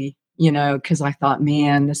quickly, because I thought,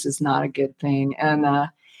 man, this is not a good thing. And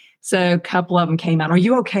so a couple of them came out. Are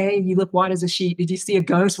you okay? You look white as a sheet. Did you see a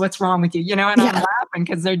ghost? What's wrong with you? And I'm laughing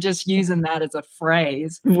because they're just using that as a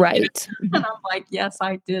phrase. Right. And I'm like, yes,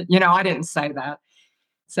 I did. I didn't say that.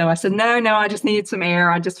 So I said, no, I just needed some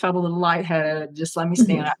air. I just felt a little lightheaded. Just let me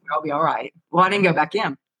stand up. I'll be all right. Well, I didn't go back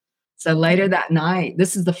in. So later that night,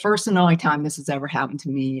 this is the first and only time this has ever happened to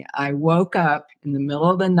me. I woke up in the middle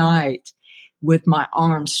of the night with my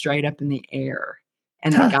arms straight up in the air.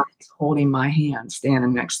 And the guy was holding my hand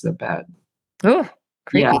standing next to the bed. Oh,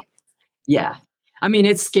 creepy. Yeah. I mean,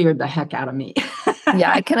 it scared the heck out of me.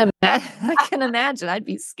 Yeah, I can imagine. I'd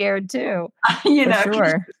be scared too. For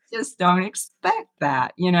sure. You just don't expect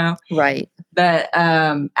that, Right. But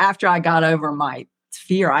after I got over my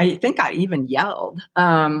fear, I think I even yelled.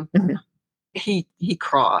 He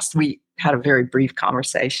crossed. We had a very brief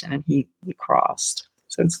conversation, and he crossed.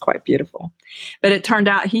 So it's quite beautiful. But it turned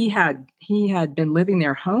out he had been living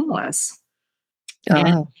there homeless, and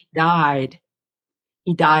Oh, he died.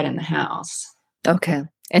 He died in the house. okay.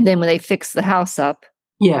 And then when they fixed the house up,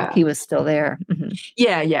 Yeah. he was still there. Mm-hmm.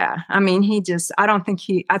 Yeah. I mean,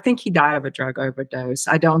 I think he died of a drug overdose.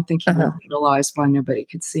 I don't think he was realized when nobody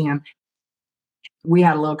could see him. We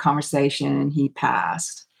had a little conversation and he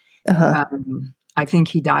passed. I think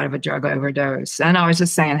he died of a drug overdose. And I was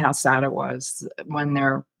just saying how sad it was when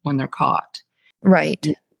they're caught. Right.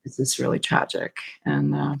 It's just really tragic.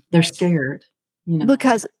 And they're scared,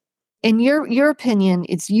 Because in your opinion,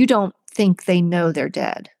 it's you don't think they know they're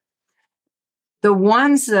dead. The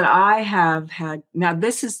ones that I have had, now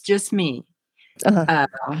this is just me.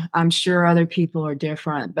 I'm sure other people are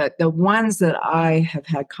different, but the ones that I have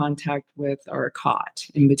had contact with are caught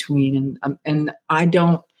in between, and I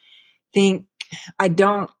don't think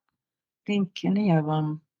any of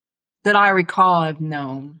them that I recall have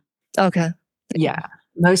known. Okay. Yeah,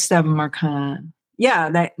 most of them are kind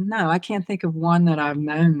of I can't think of one that I've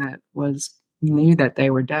known that knew that they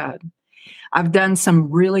were dead. I've done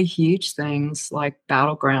some really huge things like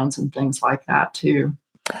battlegrounds and things like that too.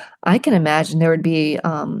 I can imagine there would be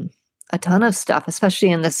a ton of stuff,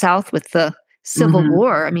 especially in the South with the Civil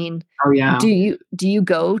War. I mean, do you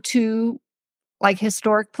go to like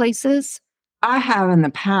historic places? I have in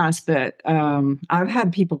the past, but I've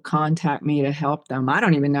had people contact me to help them. I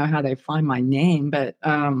don't even know how they find my name, but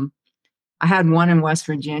I had one in West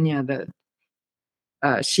Virginia that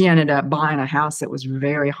she ended up buying a house that was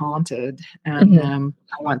very haunted, and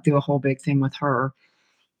I went through a whole big thing with her.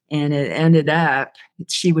 And it ended up,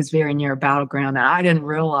 she was very near a battleground. And I didn't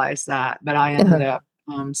realize that, but I ended up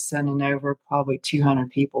sending over probably 200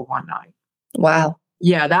 people one night. Wow.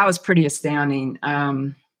 Yeah, that was pretty astounding.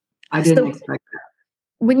 I didn't expect that.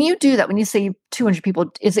 When you do that, when you say 200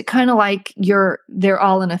 people, is it kind of like they're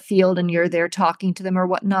all in a field and you're there talking to them or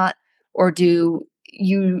whatnot? Or do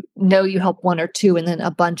you help one or two and then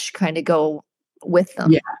a bunch kind of go with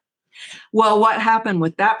them? Yeah. Well, what happened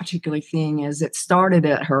with that particular thing is it started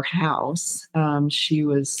at her house. She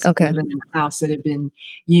was living in a house that had been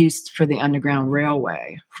used for the Underground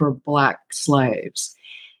Railway for Black slaves.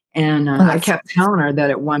 And I kept telling her that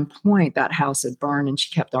at one point that house had burned, and she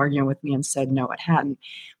kept arguing with me and said, no, it hadn't.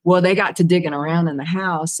 Well, they got to digging around in the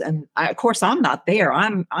house. And of course, I'm not there.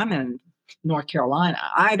 I'm in North Carolina.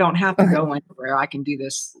 I don't have to go anywhere. I can do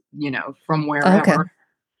this, from wherever.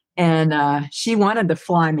 And she wanted to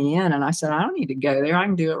fly me in. And I said, I don't need to go there. I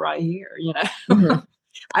can do it right here.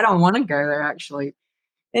 I don't want to go there, actually.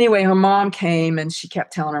 Anyway, her mom came and she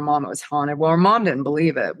kept telling her mom it was haunted. Well, her mom didn't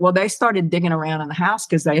believe it. Well, they started digging around in the house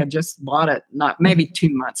because they had just bought it maybe 2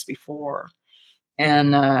 months before.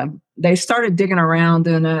 And they started digging around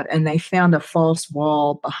in it, and they found a false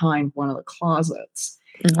wall behind one of the closets.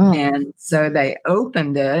 And so they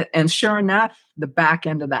opened it, and sure enough, the back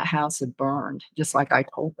end of that house had burned, just like I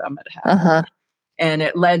told them it had. And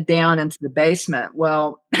it led down into the basement.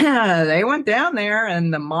 Well, they went down there,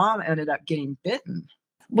 and the mom ended up getting bitten.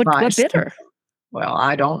 What bit her? Well,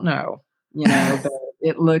 I don't know, but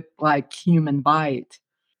it looked like human bite.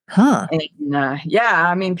 And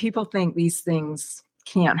I mean, people think these things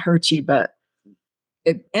can't hurt you, but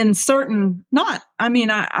I've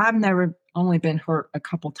never only been hurt a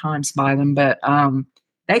couple times by them, but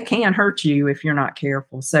they can hurt you if you're not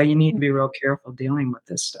careful. So you need to be real careful dealing with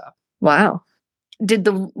this stuff. Wow. Did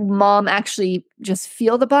the mom actually just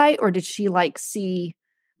feel the bite, or did she see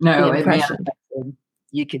the impression?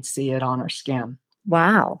 You could see it on her skin.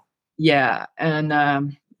 Wow. Yeah.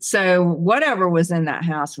 And so whatever was in that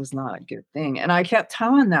house was not a good thing. And I kept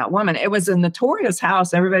telling that woman, it was a notorious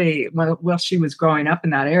house. Everybody, well, she was growing up in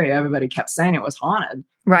that area. Everybody kept saying it was haunted.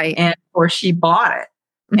 Right. And or she bought it.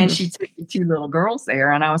 And she took the 2 little girls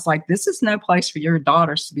there. And I was like, this is no place for your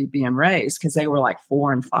daughters to be being raised, because they were like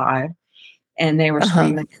 4 and 5. And they were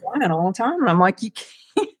screaming all the time. And I'm like,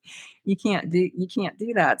 you can't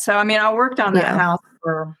do that. So, I mean, I worked on that house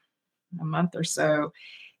for a month or so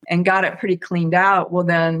and got it pretty cleaned out. Well,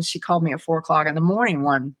 then she called me at 4:00 in the morning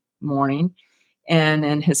one morning, and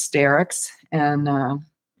in hysterics. And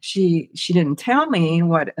she didn't tell me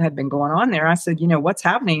what had been going on there. I said, what's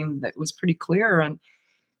happening? That was pretty clear. And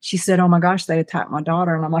she said, oh my gosh, they attacked my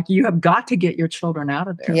daughter. And I'm like, you have got to get your children out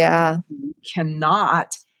of there. Yeah. You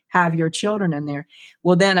cannot have your children in there.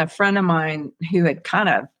 Well, then a friend of mine who had kind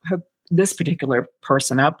of hooked this particular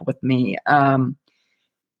person up with me,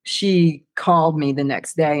 she called me the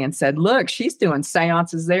next day and said, look, she's doing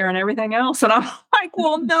seances there and everything else. And I'm like,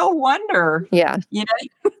 well, no wonder. Yeah.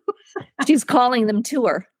 She's calling them to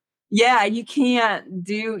her. Yeah, you can't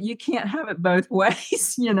have it both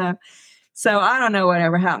ways, So I don't know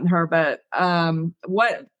whatever happened to her, but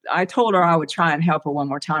what I told her I would try and help her one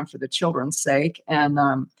more time for the children's sake. And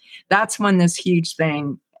that's when this huge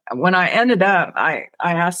thing, when I ended up, I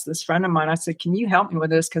asked this friend of mine, I said, can you help me with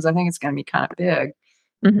this? Because I think it's going to be kind of big.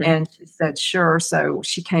 Mm-hmm. And she said, sure. So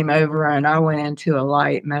she came over and I went into a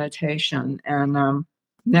light meditation. And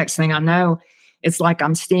next thing I know, it's like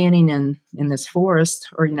I'm standing in this forest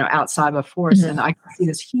or, outside of a forest, Mm-hmm. and I see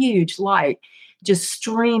this huge light just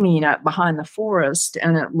streaming up behind the forest.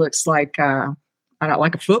 And it looks like, I don't know,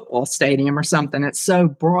 like a football stadium or something. It's so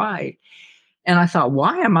bright. And I thought,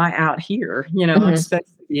 why am I out here? I'm Mm-hmm. supposed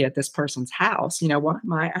to be at this person's house. Why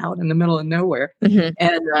am I out in the middle of nowhere? Mm-hmm.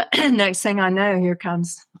 And next thing I know, here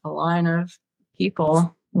comes a line of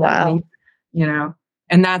people. Wow.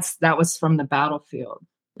 And that was from the battlefield.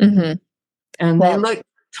 Mm-hmm. And they Well, looked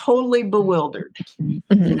totally bewildered,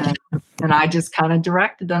 mm-hmm. And I just kind of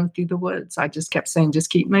directed them through the woods. I just kept saying,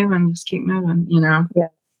 just keep moving, Yeah.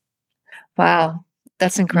 Wow.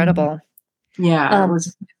 That's incredible. Yeah, it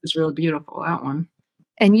was really beautiful, that one.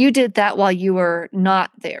 And you did that while you were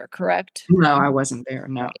not there, correct? No, I wasn't there.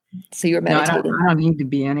 No. So you were meditating. I don't need to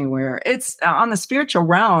be anywhere. It's on the spiritual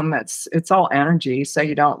realm. It's all energy. So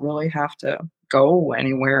you don't really have to go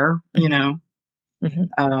anywhere,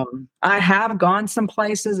 Mm-hmm. I have gone some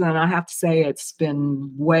places, and I have to say it's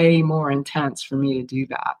been way more intense for me to do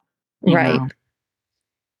that. Right.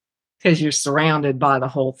 Because you're surrounded by the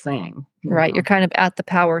whole thing. Right. You're kind of at the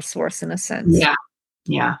power source in a sense. Yeah.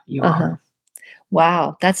 Yeah, you are.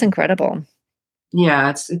 Wow. That's incredible.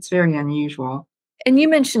 Yeah, it's very unusual. And you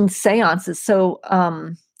mentioned seances. So,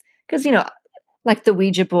 because, like the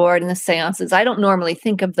Ouija board and the seances, I don't normally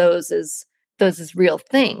think of those as real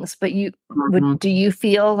things, but do you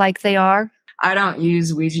feel like they are? I don't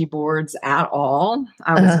use Ouija boards at all.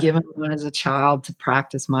 I was given one as a child to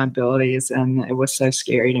practice my abilities, and it was so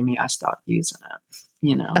scary to me, I stopped using it,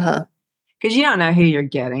 because you don't know who you're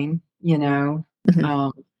getting, Mm-hmm.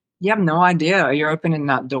 You have no idea you're opening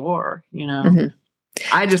that door, Mm-hmm.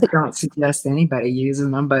 I just don't suggest anybody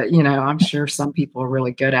using them, but I'm sure some people are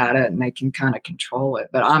really good at it and they can kind of control it,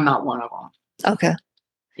 but I'm not one of them. Okay.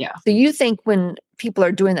 Yeah. So you think when people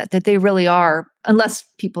are doing that they really are, unless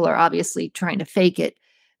people are obviously trying to fake it,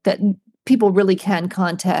 that people really can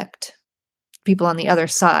contact people on the other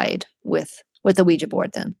side with the Ouija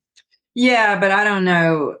board then? Yeah, but I don't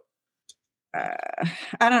know.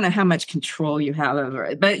 I don't know how much control you have over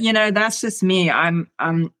it, but that's just me. I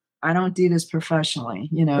don't do this professionally,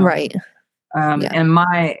 Right. And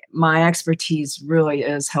my expertise really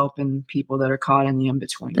is helping people that are caught in the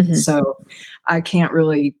in-between. Mm-hmm. So I can't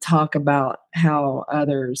really talk about how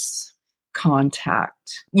others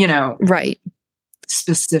contact, right,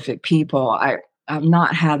 specific people. I've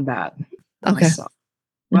not had that myself.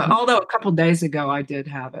 Well, although a couple of days ago I did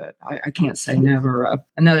have it. I can't say never.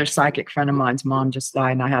 Another psychic friend of mine's mom just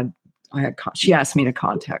died, and she asked me to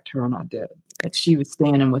contact her, and I did. But she was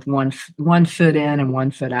standing with one foot in and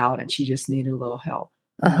 1 foot out, and she just needed a little help.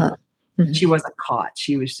 Mm-hmm. She wasn't caught;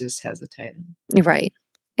 she was just hesitating. Right.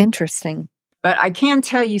 Interesting. But I can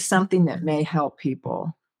tell you something that may help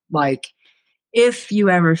people. Like, if you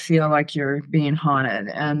ever feel like you're being haunted,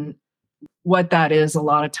 and what that is a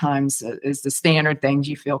lot of times is the standard things.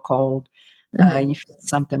 You feel cold, you feel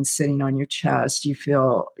something sitting on your chest, you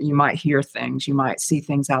might hear things, you might see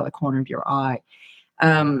things out of the corner of your eye.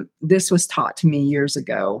 This was taught to me years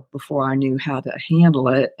ago before I knew how to handle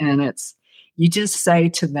it. And you just say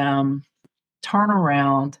to them, turn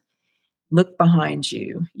around, look behind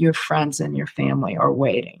you, your friends and your family are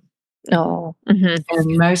waiting. Oh. Mm-hmm.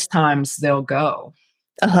 And most times they'll go.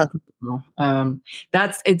 It's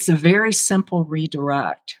a very simple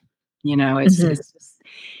redirect. It's just,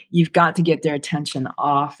 you've got to get their attention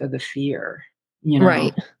off of the fear.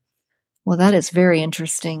 Right. Well, that is very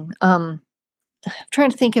interesting. I'm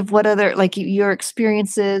trying to think of what other, like your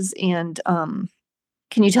experiences, and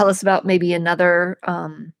can you tell us about maybe another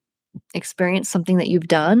experience, something that you've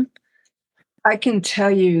done? I can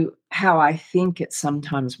tell you how I think it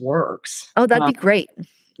sometimes works. Oh, that'd be great.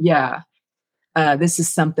 Yeah. This is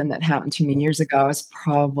something that happened to me years ago. I was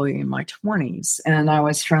probably in my 20s, and I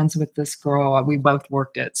was friends with this girl. We both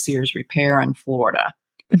worked at Sears Repair in Florida.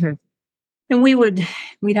 Mm-hmm. And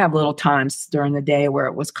we'd have little times during the day where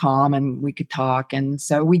it was calm and we could talk. And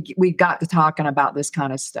so we got to talking about this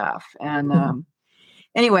kind of stuff. And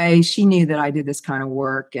anyway, she knew that I did this kind of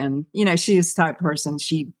work. And, she is the type of person,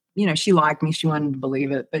 she liked me. She wanted to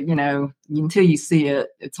believe it. But, until you see it,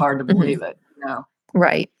 it's hard to believe it,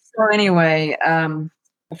 Right. So anyway, a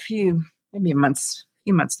few months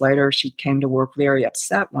later, she came to work very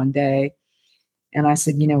upset one day. And I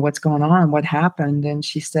said, what's going on? What happened? And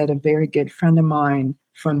she said, a very good friend of mine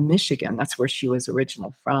from Michigan, that's where she was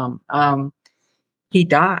originally from, he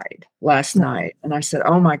died last night. And I said,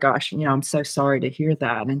 oh my gosh, I'm so sorry to hear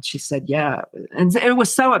that. And she said, yeah. And it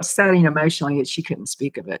was so upsetting emotionally that she couldn't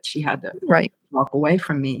speak of it. She had to walk away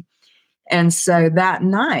from me. And so that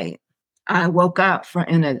night I woke up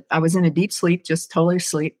I was in a deep sleep, just totally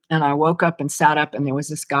asleep. And I woke up and sat up, and there was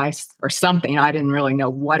this guy or something. I didn't really know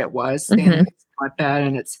what it was standing next to my bed.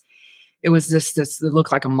 And it was this it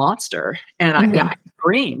looked like a monster. And I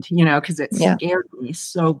screamed, because it scared me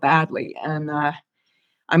so badly. And,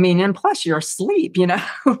 and plus you're asleep,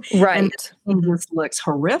 Right. And it just looks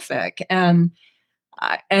horrific. And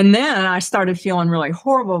then I started feeling really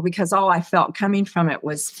horrible because all I felt coming from it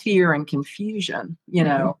was fear and confusion,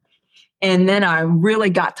 And then I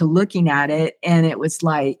really got to looking at it, and it was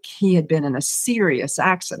like he had been in a serious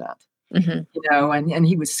accident, and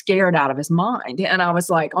he was scared out of his mind. And I was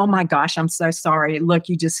like, oh my gosh, I'm so sorry. Look,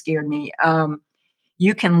 you just scared me.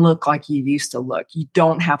 You can look like you used to look. You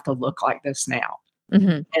don't have to look like this now.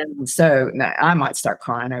 And so I might start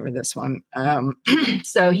crying over this one.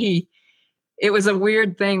 So it was a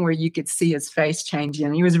weird thing where you could see his face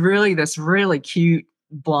changing. He was really this really cute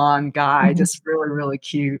blonde guy, just really, really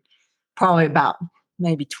cute, probably about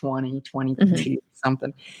maybe 22,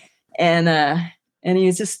 something. And he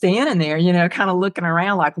was just standing there, kind of looking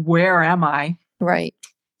around like, where am I? Right.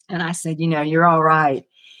 And I said, you're all right.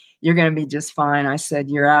 You're going to be just fine. I said,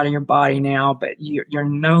 you're out of your body now, but you're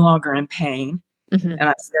no longer in pain. And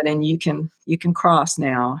I said, and you can cross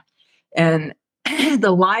now. And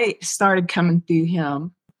the light started coming through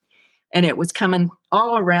him, and it was coming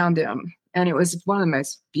all around him. And it was one of the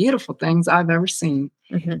most beautiful things I've ever seen.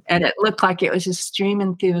 And it looked like it was just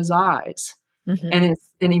streaming through his eyes. And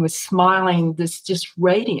he was smiling, this just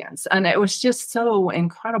radiance. And it was just so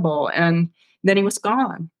incredible. And then he was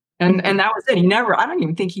gone. And that was it. I don't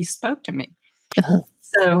even think he spoke to me.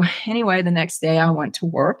 So anyway, the next day I went to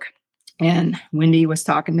work, and Wendy was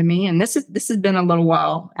talking to me. And this has been a little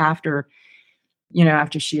while after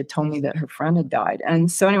she had told me that her friend had died.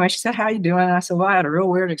 And so anyway, she said, how you doing? And I said, well, I had a real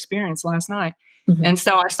weird experience last night. And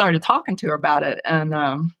so I started talking to her about it.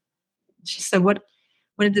 And she said, what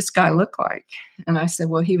did this guy look like? And I said,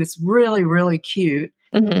 well, he was really, really cute.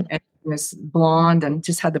 And he was blonde and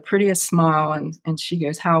just had the prettiest smile. And she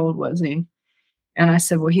goes, how old was he? And I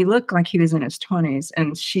said, well, he looked like he was in his 20s.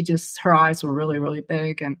 And her eyes were really, really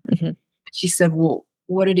big. And she said, well,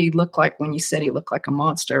 what did he look like when you said he looked like a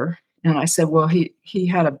monster? And I said, well, he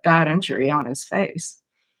had a bad injury on his face.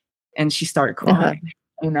 And she started crying.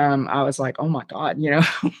 And I was like, oh my God,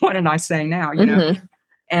 what did I say now?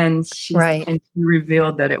 And she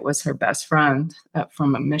revealed that it was her best friend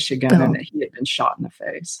from Michigan, and that he had been shot in the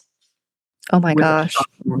face. Oh my gosh.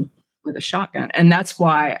 With a shotgun. And that's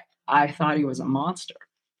why I thought he was a monster.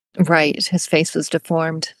 Right. His face was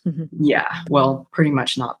deformed. Yeah. Well, pretty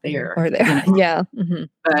much not there. Or there. Yeah.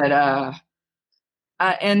 But,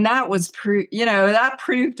 and that was that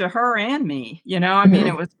proved to her and me, it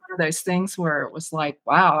was one of those things where it was like,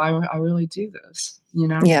 wow, I really do this,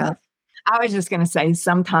 Yeah. I was just going to say,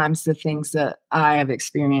 sometimes the things that I have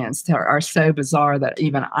experienced are so bizarre that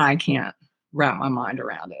even I can't wrap my mind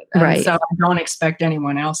around it. And so I don't expect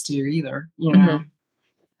anyone else to either,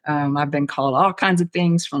 I've been called all kinds of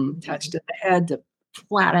things, from touched at the head to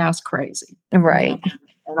flat ass crazy. Right.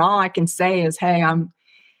 And all I can say is, hey,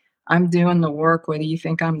 I'm doing the work, whether you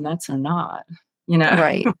think I'm nuts or not,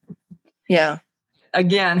 Right. Yeah.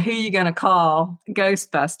 Again, who are you going to call?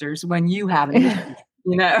 Ghostbusters when you have it,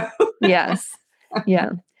 Yes. Yeah.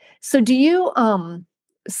 So do you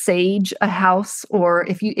sage a house, or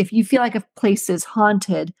if you feel like a place is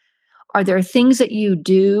haunted, are there things that you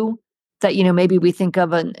do that, maybe we think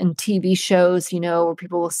of in TV shows, where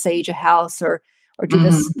people will sage a house or do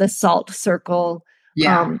the salt circle?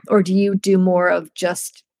 Yeah. Or do you do more of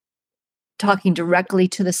just talking directly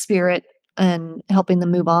to the spirit and helping them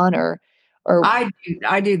move on, or I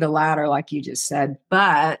do the latter, like you just said,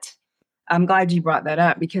 but I'm glad you brought that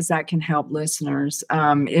up, because that can help listeners.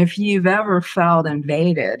 If you've ever felt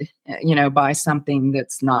invaded, by something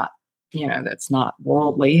that's not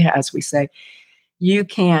worldly, as we say, you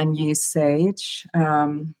can use sage.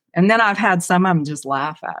 And then I've had some of them just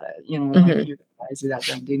laugh at it, like, you're crazy, that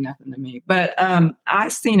doesn't do nothing to me. But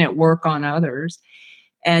I've seen it work on others.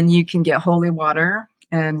 And you can get holy water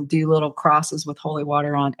and do little crosses with holy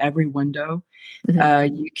water on every window.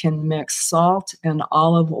 You can mix salt and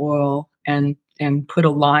olive oil and put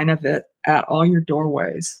a line of it at all your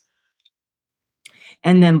doorways,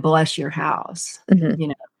 and then bless your house,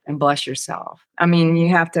 and bless yourself. I mean, you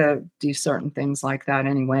have to do certain things like that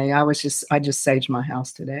anyway. I just saged my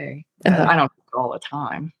house today. But I don't do it all the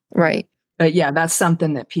time. Right. But yeah, that's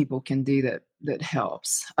something that people can do that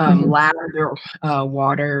helps. Mhm. Lavender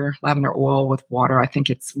lavender oil with water. I think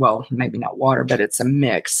it's, well, maybe not water, but it's a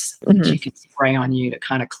mix that you can spray on you to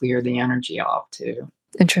kind of clear the energy off too.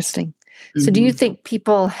 Interesting. So do you think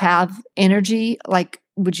people have energy? Like,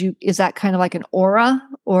 is that kind of like an aura,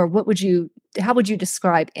 or how would you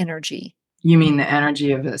describe energy? You mean the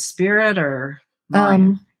energy of the spirit or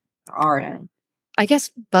mine? Our energy? I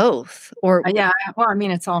guess both, or Yeah, well, I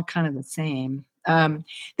mean, it's all kind of the same.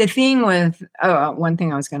 The thing with, one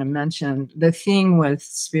thing I was going to mention, the thing with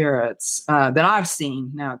spirits that I've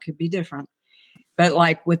seen, now it could be different, but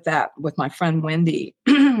like with my friend Wendy,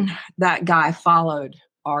 that guy followed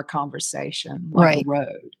our conversation like a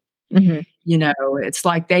road. Mhm. You know, it's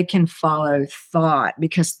like they can follow thought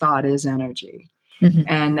because thought is energy,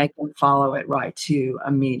 and they can follow it right to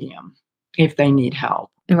a medium if they need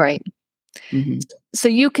help. Right. Mm-hmm. So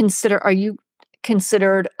are you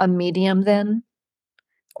considered a medium then,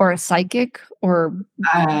 or a psychic, or?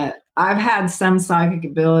 I've had some psychic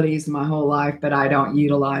abilities my whole life, but I don't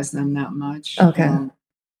utilize them that much. Okay.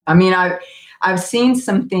 I mean, I've seen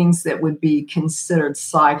some things that would be considered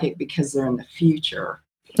psychic because they're in the future.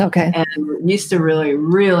 Okay. And it used to really,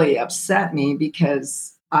 really upset me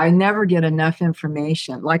because I never get enough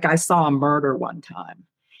information. Like I saw a murder one time,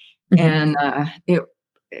 and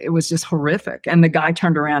it was just horrific. And the guy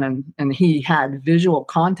turned around and he had visual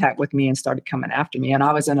contact with me and started coming after me. And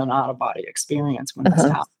I was in an out-of-body experience when this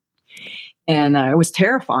happened. And it was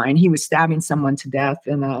terrifying. He was stabbing someone to death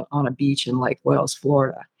on a beach in Lake Wales,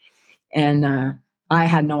 Florida. And I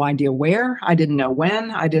had no idea where. I didn't know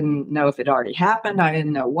when. I didn't know if it already happened. I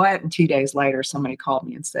didn't know what. And 2 days later, somebody called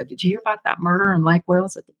me and said, "Did you hear about that murder in Lake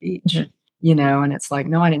Wales at the beach?" You know, and it's like,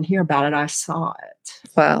 no, I didn't hear about it. I saw it.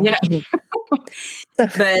 Wow. You know?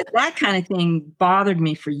 But that kind of thing bothered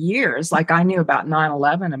me for years. Like I knew about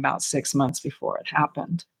 9/11 about 6 months before it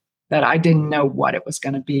happened, but I didn't know what it was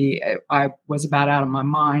going to be. I was about out of my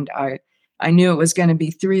mind. I knew it was going to be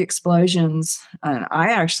 3 explosions, and I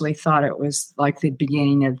actually thought it was like the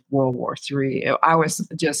beginning of World War III. I was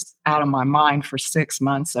just out of my mind for 6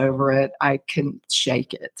 months over it. I couldn't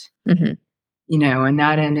shake it. You know, and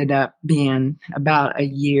that ended up being about a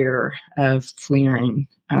year of clearing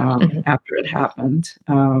after it happened,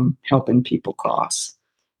 helping people cross.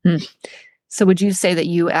 So would you say that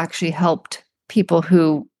you actually helped people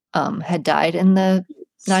who had died in the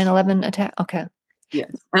 9/11 attack? Okay.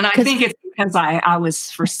 Yes. And I think it's because I was,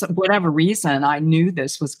 for whatever reason, I knew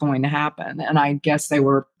this was going to happen. And I guess they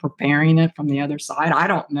were preparing it from the other side. I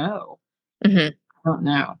don't know. I don't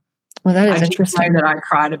know. Well, that is I interesting. just know that I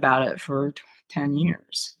cried about it for 10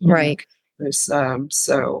 years. Right. It was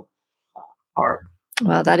so hard.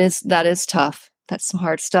 Well, that is tough. That's some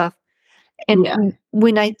hard stuff. And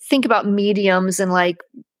when I think about mediums, and like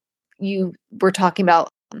you were talking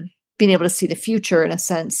about being able to see the future in a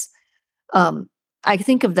sense, I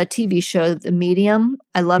think of the TV show, The Medium.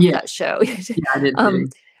 I loved that show. I did too.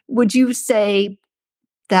 Would you say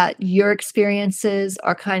that your experiences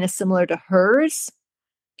are kind of similar to hers?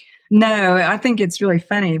 No, I think it's really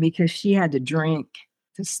funny because she had to drink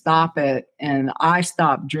to stop it, and I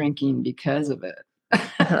stopped drinking because of it.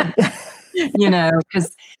 You know,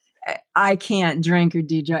 because I can't drink or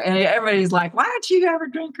DJ. And everybody's like, "Why don't you ever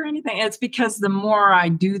drink or anything?" It's because the more I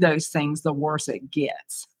do those things, the worse it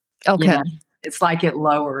gets. Okay. You know? It's like it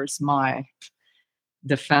lowers my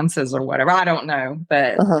defenses or whatever. I don't know.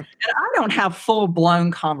 But and I don't have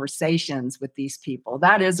full-blown conversations with these people.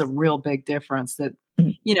 That is a real big difference. That,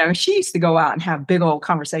 you know, she used to go out and have big old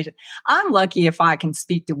conversations. I'm lucky if I can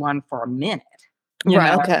speak to one for a minute.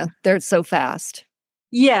 Right. Okay. They're so fast.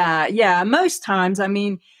 Yeah. Yeah. Most times, I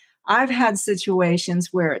mean, I've had situations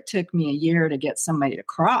where it took me a year to get somebody to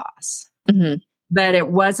cross. But it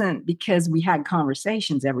wasn't because we had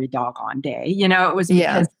conversations every doggone day. You know, it was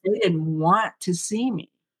because they didn't want to see me.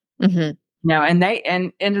 You know, and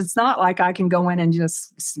it's not like I can go in and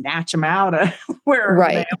just snatch them out of wherever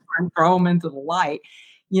they are and throw them into the light.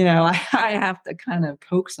 You know, I have to kind of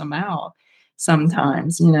coax them out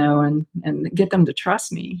sometimes, you know, and get them to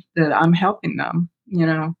trust me that I'm helping them, you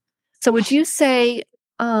know. So would you say,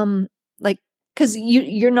 like, because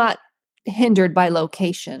you're not hindered by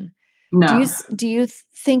location. No. Do you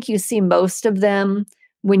think you see most of them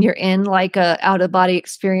when you're in like a out of body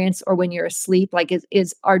experience, or when you're asleep? Like,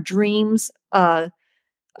 is our dreams a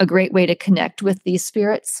great way to connect with these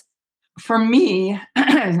spirits? For me,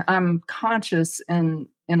 I'm conscious in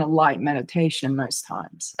a light meditation most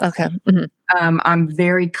times. Okay. I'm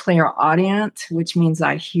very clairaudient, which means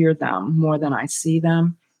I hear them more than I see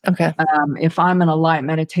them. Okay. If I'm in a light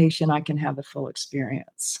meditation, I can have the full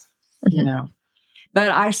experience, you know. But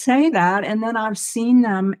I say that, and then I've seen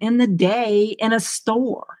them in the day in a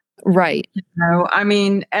store. Right. I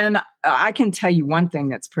mean, and I can tell you one thing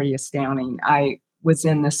that's pretty astounding. I was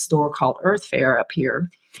in this store called Earth Fair up here.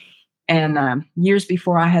 And years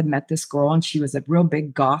before, I had met this girl, and she was a real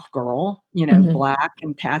big goth girl, black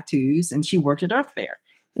and tattoos, and she worked at Earth Fair.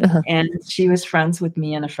 And she was friends with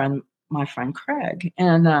me and my friend Craig.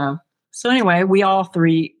 And so anyway, we all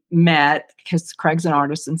three met because Craig's an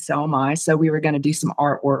artist and so am I. So we were going to do some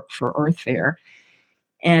artwork for Earth Fair.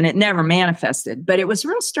 And it never manifested. But it was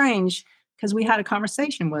real strange because we had a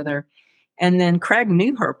conversation with her. And then Craig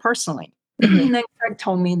knew her personally. And then Craig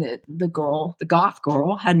told me that the goth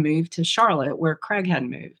girl, had moved to Charlotte where Craig had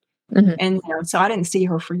moved. And so I didn't see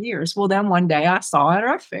her for years. Well, then one day I saw her at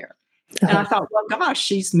Earth Fair. And I thought, well, gosh,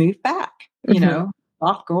 she's moved back.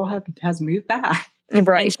 Goth girl has moved back.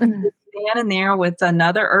 Right. And she was standing there with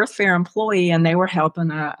another Earth Fair employee, and they were helping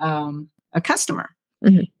a customer.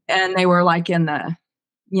 And they were like in the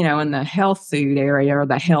health food area or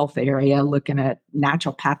the health area looking at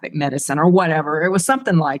naturopathic medicine or whatever. It was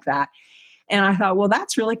something like that. And I thought, well,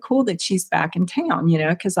 that's really cool that she's back in town,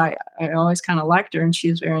 because I always kind of liked her, and she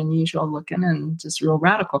was very unusual looking and just real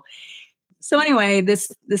radical. So anyway, this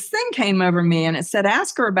thing came over me, and it said,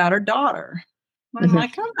 ask her about her daughter. And I'm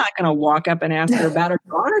like, I'm not going to walk up and ask her about her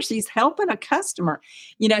daughter. She's helping a customer,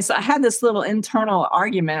 so I had this little internal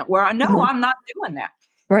argument where I know I'm not doing that,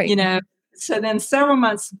 right. So then several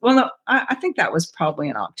months, well, no, I think that was probably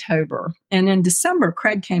in October. And in December,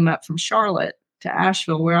 Craig came up from Charlotte to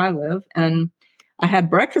Asheville where I live. And I had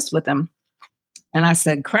breakfast with him. And I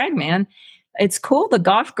said, Craig, man, it's cool. The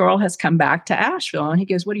goth girl has come back to Asheville. And he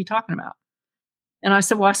goes, what are you talking about? And I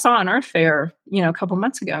said, well, I saw an Earth Fair, a couple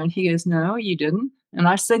months ago. And he goes, no, you didn't. And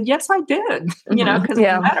I said, yes, I did, because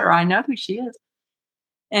I met her. I know who she is.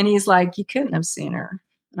 And he's like, you couldn't have seen her.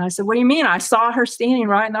 And I said, what do you mean? I saw her standing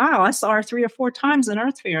right in the aisle. I saw her 3 or 4 times in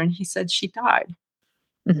Earth Fair. And he said, she died.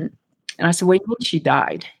 And I said, what do you mean she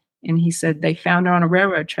died? And he said, they found her on a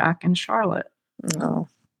railroad track in Charlotte. Oh.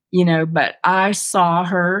 But I saw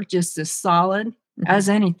her just as solid as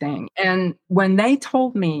anything. And when they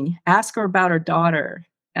told me, ask her about her daughter,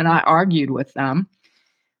 and I argued with them,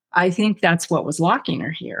 I think that's what was locking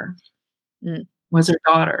her here, was her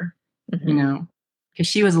daughter, because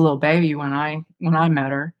she was a little baby when I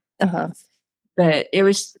met her. But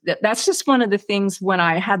that's just one of the things when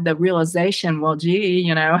I had the realization, well, gee,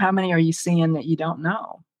 how many are you seeing that you don't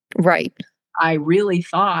know? Right. I really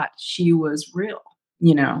thought she was real,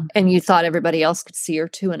 And you thought everybody else could see her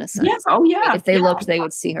too, in a sense. Yes. Oh, yeah. If they looked, they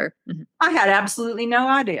would see her. I had absolutely no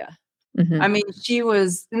idea. I mean,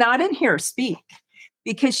 I didn't hear her speak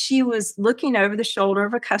because she was looking over the shoulder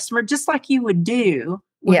of a customer, just like you would do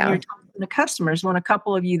when you're talking to customers, when a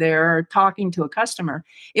couple of you there are talking to a customer.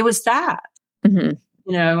 It was that.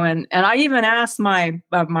 And I even asked my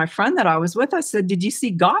friend that I was with, I said, did you see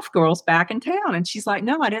goth girls back in town? And she's like,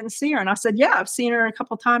 no, I didn't see her. And I said, yeah, I've seen her a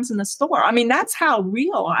couple of times in the store. I mean, that's how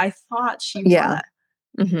real I thought she was,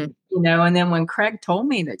 and then when Craig told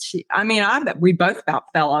me that we both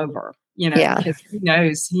about fell over, because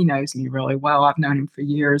he knows me really well. I've known him for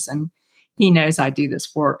years, and he knows I do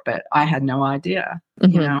this work, but I had no idea,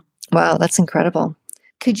 Wow, that's incredible.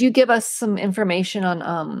 Could you give us some information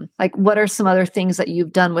on, what are some other things that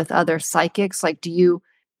you've done with other psychics? Like, do you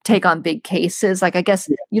take on big cases? Like, I guess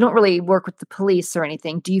you don't really work with the police or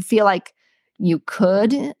anything. Do you feel like you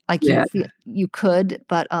could, you could,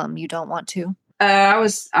 but you don't want to?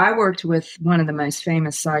 I worked with one of the most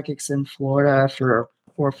famous psychics in Florida for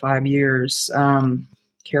 4 or 5 years,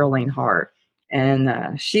 Caroline Hart,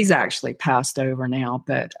 and she's actually passed over now,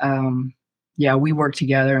 but we worked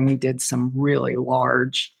together and we did some really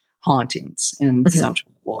large hauntings in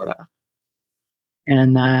Central Florida.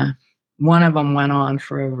 And one of them went on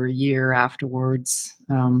for over a year afterwards.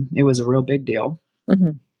 It was a real big deal.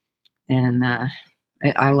 And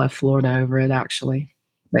I left Florida over it, actually.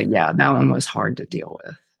 But yeah, that one was hard to deal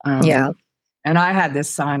with. And I had this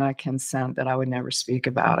sign of consent that I would never speak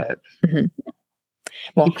about it.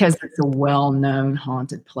 Well, because it's a well-known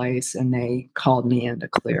haunted place, and they called me in to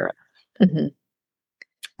clear it. And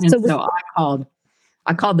so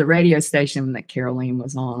I called the radio station that Caroline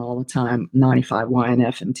was on all the time, 95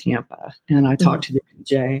 YNF in Tampa. And I talked to the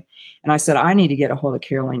DJ, and I said, I need to get a hold of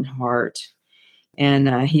Caroline Hart.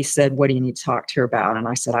 And he said, what do you need to talk to her about? And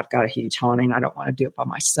I said, I've got a huge haunting. I don't want to do it by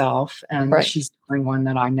myself. And Right. she's the only one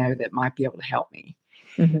that I know that might be able to help me.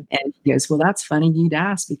 Mm-hmm. And he goes, well, that's funny you'd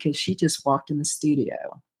ask, because she just walked in the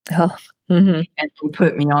studio. Oh. Mm-hmm. And he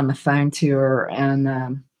put me on the phone to her.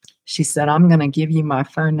 And she said, I'm going to give you my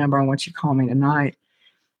phone number. I want you to call me tonight.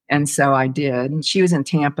 And so I did. And she was in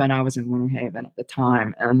Tampa and I was in Winter Haven at the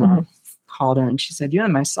time. And called her and she said, you're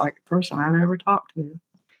the most psychic person I've ever talked to.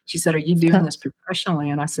 She said, are you doing this professionally?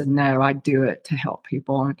 And I said, no, I do it to help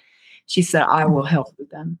people. And she said, I will help with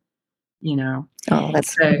them, you know. Oh,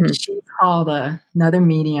 that's so she called another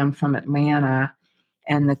medium from Atlanta,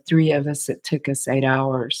 and the three of us, it took us 8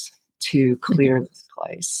 hours to clear this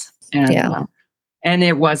place. And and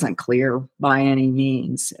it wasn't clear by any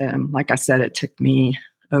means. Like I said, it took me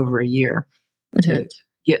over a year to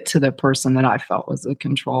get to the person that I felt was the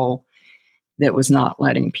control that was not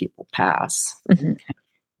letting people pass.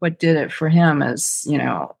 What did it for him is, you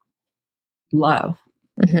know, love.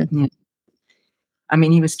 I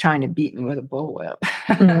mean, he was trying to beat me with a bullwhip.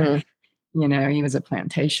 You know, he was a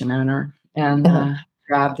plantation owner, and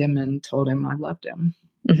grabbed him and told him I loved him.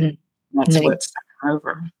 That's what sent him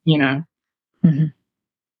over, you know.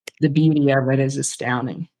 The beauty of it is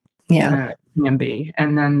astounding. It can be.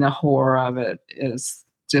 And then the horror of it is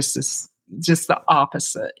just the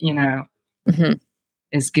opposite, you know.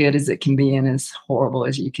 As good as it can be and as horrible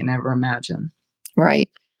as you can ever imagine. Right.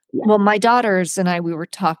 Yeah. Well, my daughters and I, we were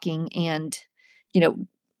talking, and, you know,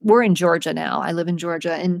 we're in Georgia now. I live in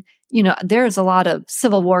Georgia, and, you know, there's a lot of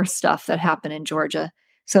Civil War stuff that happened in Georgia.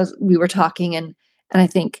 So we were talking, and I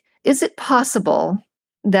think, is it possible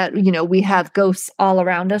that, you know, we have ghosts all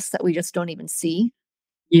around us that we just don't even see?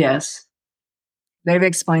 Yes. They've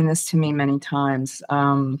explained this to me many times.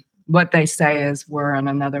 What they say is we're in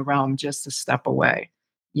another realm just a step away.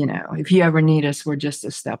 You know, if you ever need us, we're just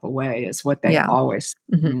a step away, is what they always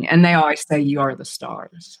say. And they always say, you are the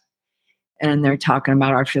stars. And they're talking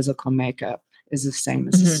about our physical makeup is the same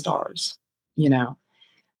as the stars, you know.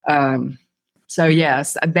 So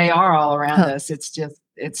yes, they are all around us. It's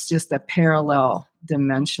just a parallel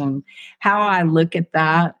dimension. How I look at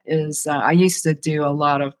that is I used to do a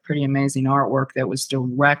lot of pretty amazing artwork that was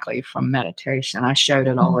directly from meditation. I showed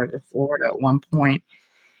it all over Florida at one point.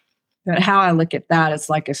 But how I look at that is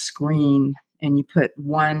like a screen, and you put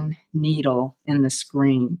one needle in the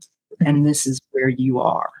screen, and this is where you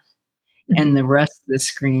are. And the rest of the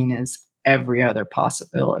screen is every other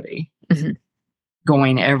possibility,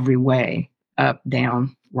 going every way, up,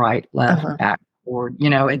 down, right, left, back, forward. You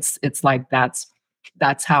know, it's like that's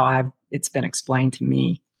how it's been explained to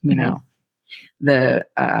me. You know, the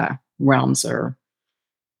realms are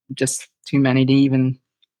just too many to even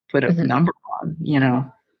put a number on, you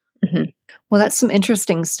know. Well, that's some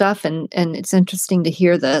interesting stuff, and it's interesting to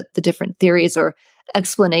hear the different theories or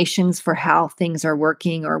explanations for how things are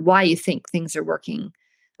working, or why you think things are working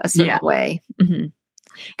a certain way.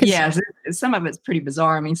 Yeah, some of it's pretty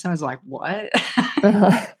bizarre. I mean, someone's like, "What?"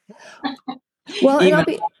 Well,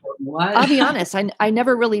 I'll be honest. I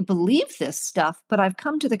never really believed this stuff, but I've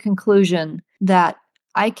come to the conclusion that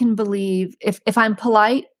I can believe if I'm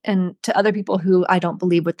polite and to other people who I don't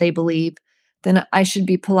believe what they believe, then I should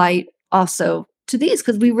be polite also to these,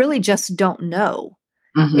 because we really just don't know.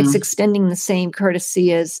 It's extending the same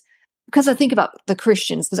courtesy as, because I think about the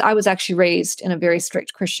Christians, because I was actually raised in a very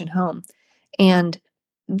strict Christian home, and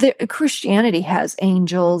Christianity has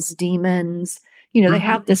angels, demons, you know, they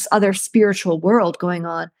have this other spiritual world going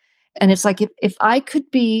on. And it's like, if I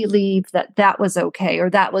could believe that was okay, or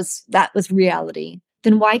that was reality,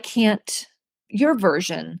 then why can't your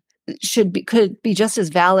version could be just as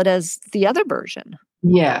valid as the other version?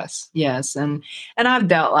 Yes. And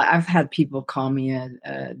I've had people call me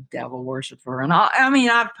a devil worshiper, and I mean,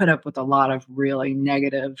 I've put up with a lot of really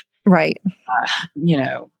negative, you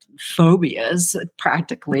know, phobias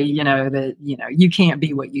practically, you know, that, you know, you can't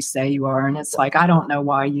be what you say you are. And it's like, I don't know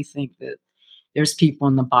why you think that there's people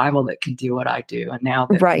in the Bible that can do what I do. And now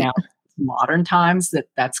modern times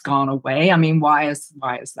that's gone away. I mean, why is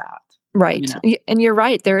that? Right. You know? And you're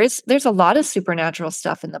right. There's a lot of supernatural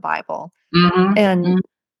stuff in the Bible. And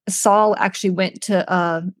Saul actually went to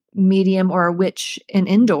a medium or a witch in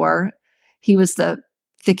Endor. He was the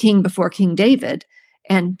king before King David.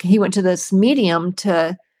 And he went to this medium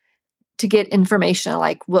to get information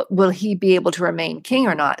like, will he be able to remain king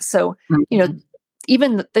or not? So, you know,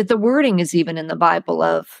 even the wording is even in the Bible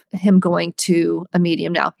of him going to a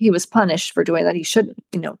medium. Now, he was punished for doing that. He shouldn't,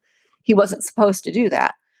 you know, he wasn't supposed to do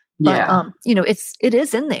that. But, you know, it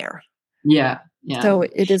is in there. Yeah. So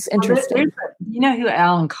it is interesting. You know who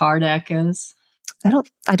Alan Kardec is?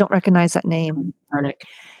 I don't recognize that name. Kardec.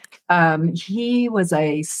 He was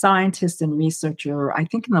a scientist and researcher, I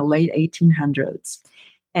think in the late 1800s.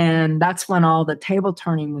 And that's when all the table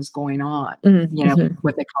turning was going on,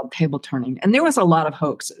 what they called table turning. And there was a lot of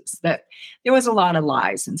hoaxes, that there was a lot of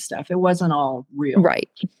lies and stuff. It wasn't all real. Right.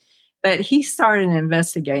 But he started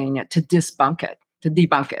investigating it to debunk it.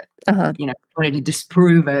 Wanted to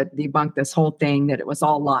disprove it, debunk this whole thing, that it was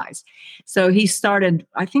all lies. So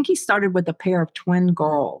I think he started with a pair of twin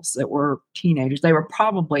girls that were teenagers. They were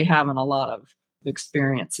probably having a lot of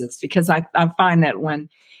experiences, because I find that when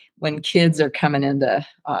kids are coming into,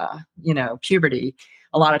 puberty,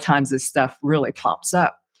 a lot of times this stuff really pops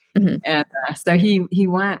up. And so he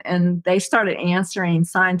went, and they started answering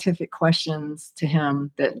scientific questions to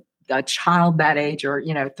him that a child that age, or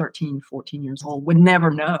 13, 14 years old, would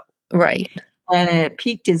never know. Right. And it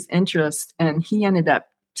piqued his interest, and he ended up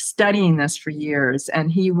studying this for years, and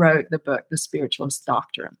he wrote the book, The Spiritualist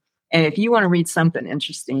Doctrine. And if you want to read something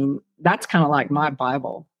interesting, that's kind of like my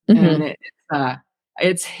Bible. And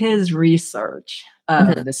it's his research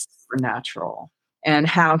of the supernatural, and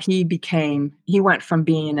how he went from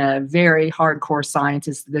being a very hardcore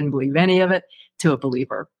scientist that didn't believe any of it to a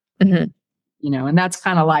believer. And that's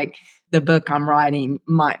kind of like the book I'm writing.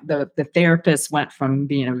 The therapist went from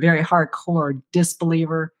being a very hardcore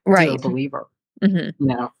disbeliever to a believer.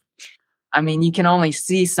 I mean, you can only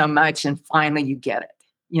see so much, and finally you get it.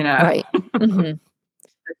 Right. The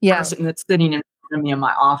person that's sitting in front of me in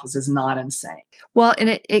my office is not insane. Well,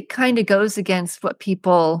 and it kind of goes against what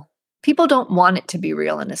people don't want it to be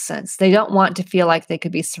real, in a sense. They don't want to feel like they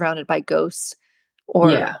could be surrounded by ghosts,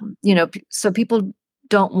 or so people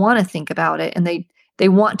don't want to think about it, and they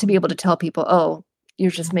want to be able to tell people, oh,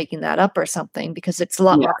 you're just making that up or something, because it's a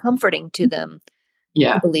lot more comforting to them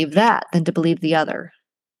to believe that than to believe the other.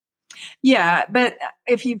 Yeah, but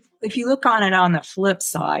if you look on it on the flip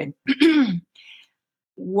side,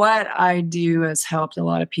 what I do has helped a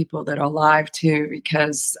lot of people that are alive too,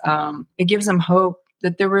 because it gives them hope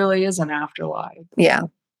that there really is an afterlife. Yeah.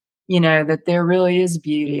 That there really is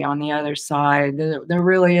beauty on the other side. There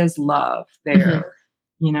really is love there.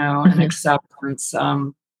 And acceptance.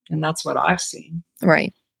 And that's what I've seen.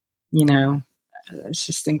 Right. It's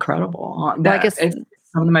just incredible. I guess it's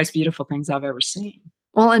some of the most beautiful things I've ever seen.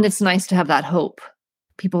 Well, and it's nice to have that hope.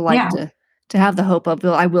 People like to have the hope of,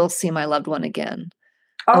 I will see my loved one again.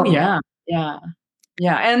 Oh, yeah. Yeah.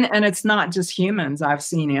 Yeah. And it's not just humans. I've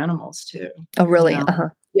seen animals too. Oh, really?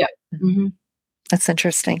 Yeah. Mm-hmm. That's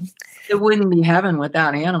interesting. It wouldn't be heaven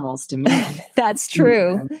without animals to me. That's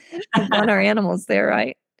true. We want our animals there,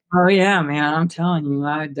 right? Oh, yeah, man. I'm telling you,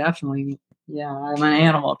 I definitely, I'm an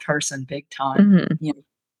animal person, big time.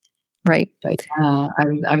 Right. But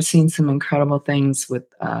I've seen some incredible things with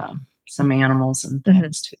some animals and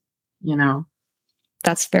things too,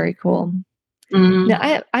 That's very cool.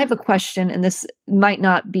 Now, I have a question, and this might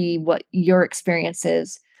not be what your experience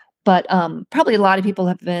is, but probably a lot of people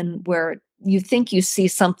have been where you think you see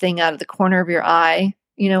something out of the corner of your eye,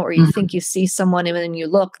 or you think you see someone, and then you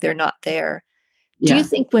look, they're not there. Do you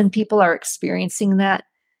think when people are experiencing that,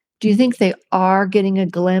 do you think they are getting a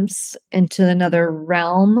glimpse into another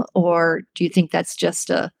realm, or do you think that's just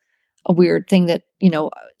a weird thing that,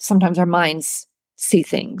 sometimes our minds see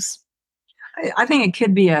things? I think it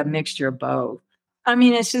could be a mixture of both. I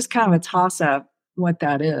mean, it's just kind of a toss-up what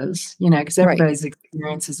that is, because everybody's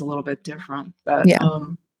experience is a little bit different. But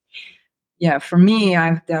for me,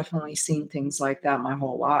 I've definitely seen things like that my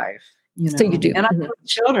whole life. So you do. And I have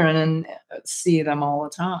children and see them all the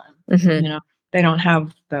time. They don't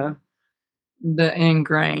have the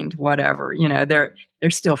ingrained whatever. They're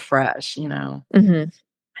still fresh. And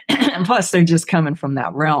plus, they're just coming from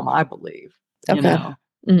that realm, I believe.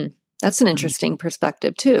 That's an interesting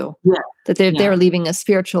perspective too. Yeah, that they're leaving a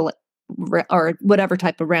spiritual or whatever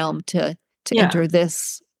type of realm to enter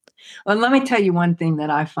this. Well, let me tell you one thing that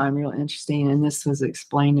I find real interesting, and this was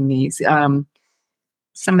explained to me.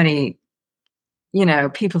 Somebody,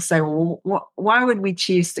 people say, well, why would we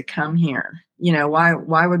choose to come here?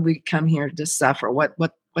 Why would we come here to suffer?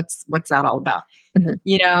 What's that all about? And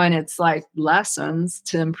it's like lessons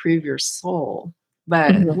to improve your soul.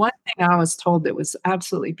 But one thing I was told that was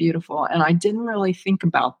absolutely beautiful, and I didn't really think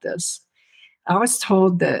about this. I was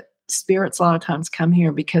told that spirits a lot of times come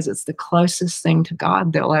here because it's the closest thing to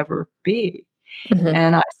God they'll ever be.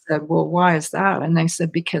 And I said, well, why is that? And they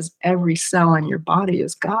said, because every cell in your body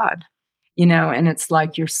is God, and it's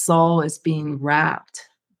like your soul is being wrapped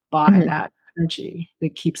by that energy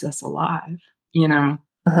that keeps us alive,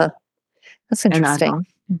 That's interesting.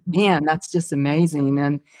 Man, that's just amazing.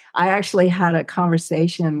 And I actually had a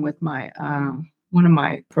conversation with my one of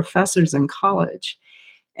my professors in college,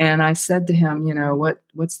 And I said to him,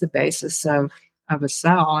 what's the basis of a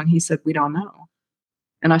cell? And he said, we don't know.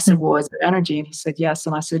 And I said, well, is it energy? And he said, yes.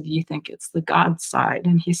 And I said, do you think it's the God side?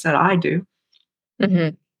 And he said, I do.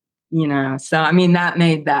 So I mean, that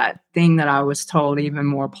made that thing that I was told even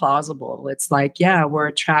more plausible. It's like, yeah, we're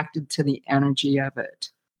attracted to the energy of it.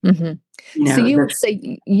 So you would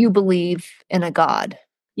say you believe in a God?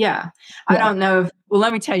 Yeah. I don't know well,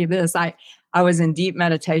 let me tell you this. I was in deep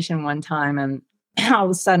meditation one time, and all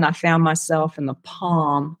of a sudden I found myself in the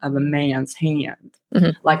palm of a man's hand.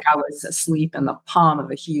 Like I was asleep in the palm of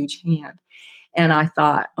a huge hand. And I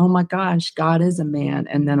thought, oh my gosh, God is a man.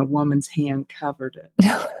 And then a woman's hand covered it.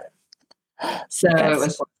 So it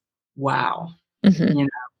was like, wow,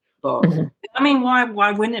 both. I mean, why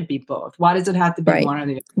wouldn't it be both? Why does it have to be one or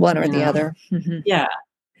the other? One or the other. Yeah.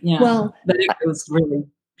 Yeah. Well, but it was really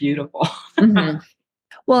beautiful.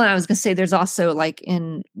 Well, I was going to say, there's also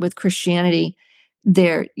with Christianity,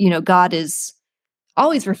 God is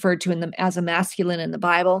always referred to as a masculine in the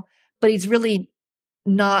Bible, but he's really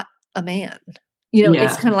not a man.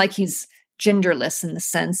 It's kind of like he's genderless in the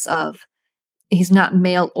sense of he's not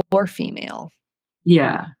male or female.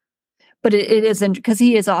 Yeah. But it isn't, because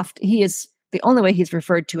he is the only way he's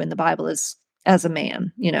referred to in the Bible is as a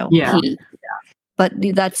man, he. Yeah. But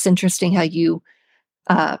that's interesting how you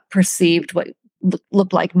perceived what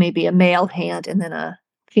looked like maybe a male hand and then a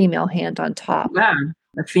female hand on top. Yeah.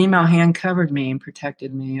 The female hand covered me and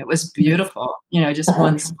protected me. It was beautiful, just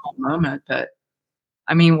one small moment. But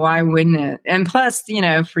I mean, why wouldn't it? And plus,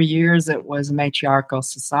 for years it was a matriarchal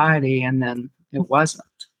society, and then it wasn't.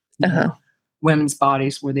 Women's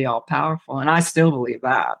bodies were the all powerful. And I still believe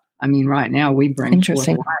that. I mean, right now we bring forth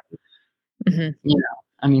life.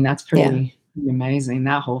 I mean, that's pretty amazing,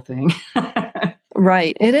 that whole thing.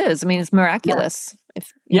 Right. It is. I mean, it's miraculous.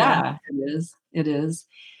 Yeah, it is. It is.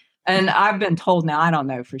 And I've been told, now I don't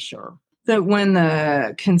know for sure, that when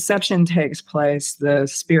the conception takes place, the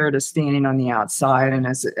spirit is standing on the outside, and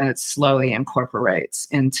it slowly incorporates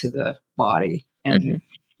into the body. And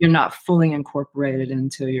you're not fully incorporated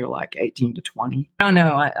until you're like 18 to 20. I don't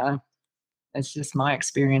know. It's just my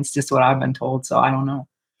experience, just what I've been told. So I don't know.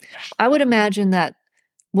 I would imagine that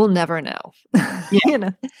we'll never know.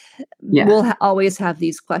 We'll always have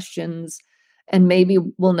these questions, and maybe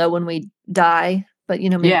we'll know when we die, but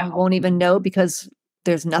maybe we won't even know because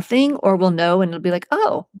there's nothing, or we'll know and it'll be like,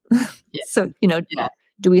 oh, so,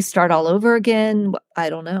 do we start all over again? I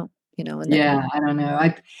don't know, I don't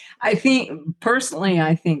know. I think personally,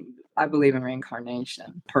 I believe in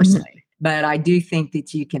reincarnation personally, but I do think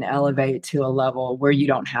that you can elevate to a level where you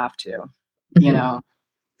don't have to,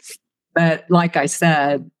 but like I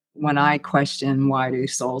said, when I question why do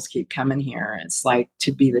souls keep coming here, it's like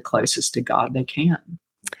to be the closest to God they can.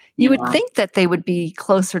 You would think that they would be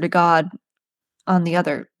closer to God on the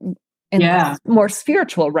other, in the more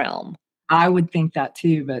spiritual realm. I would think that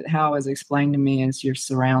too, but how it was explained to me is you're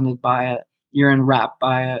surrounded by it, you're enwrapped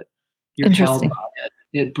by it, you're held by it.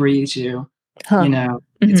 It breathes you.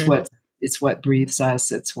 It's what breathes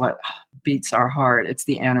us. It's what beats our heart. It's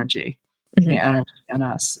the energy. The energy in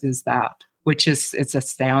us is that, which it's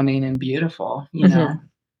astounding and beautiful,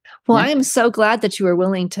 Well, I am so glad that you were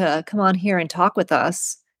willing to come on here and talk with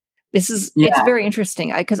us. It's very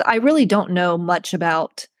interesting, because I really don't know much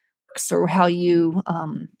about or how you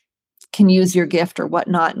can use your gift or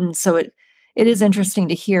whatnot. And so it is interesting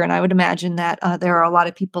to hear. And I would imagine that there are a lot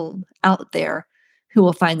of people out there who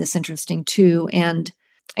will find this interesting too. And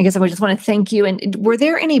I guess I would just want to thank you. And were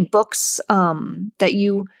there any books that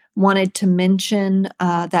you wanted to mention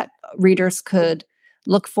that readers could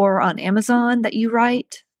look for on Amazon that you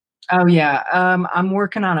write? Oh yeah. I'm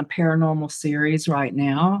working on a paranormal series right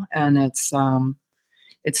now, and it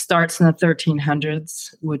starts in the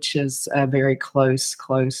 1300s, which is a very close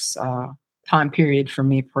time period for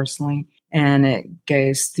me personally. And it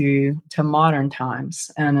goes through to modern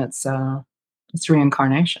times, and it's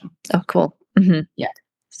reincarnation. Oh, cool. Yeah.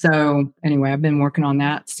 So anyway, I've been working on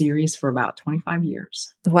that series for about 25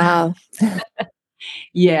 years. Wow.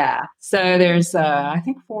 Yeah. So there's, I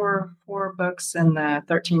think four books in the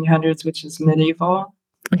 1300s, which is medieval.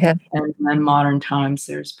 Okay. And then modern times,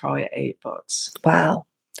 there's probably 8 books. Wow.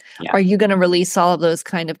 Yeah. Are you going to release all of those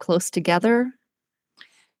kind of close together?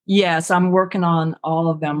 Yes, I'm working on all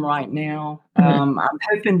of them right now. I'm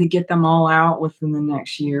hoping to get them all out within the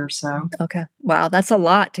next year or so. Okay. Wow. That's a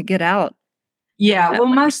lot to get out. Yeah. Well,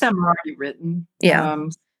 most of them are already written. Yeah.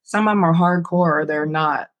 Some of them are hardcore. They're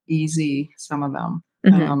not easy, some of them.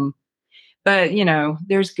 But,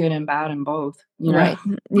 there's good and bad in both. Right.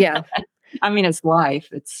 Yeah. I mean, it's life.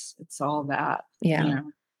 It's all that. Yeah.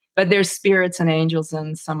 But there's spirits and angels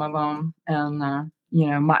in some of them. And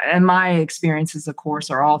my experiences, of course,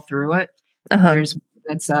 are all through it. Uh-huh.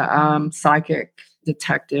 It's a psychic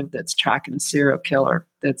detective that's tracking a serial killer.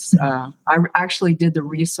 I actually did the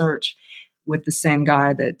research with the same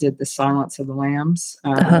guy that did the Silence of the Lambs,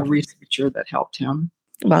 a researcher that helped him.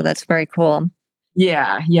 Wow, that's very cool.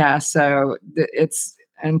 Yeah. So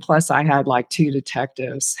and plus I had like 2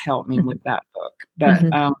 detectives help me with that book. But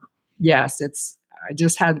yes, I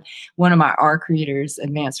just had one of my ARC readers,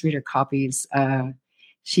 advanced reader copies.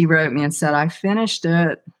 She wrote me and said, I finished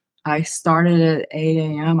it. I started at 8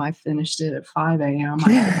 a.m. I finished it at 5 a.m. I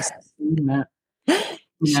couldn't sleep it.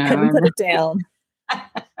 She couldn't put it down.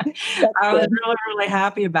 I was really, really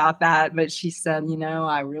happy about that. But she said,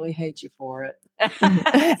 I really hate you for it.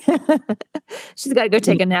 She's got to go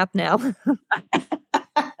take a nap now.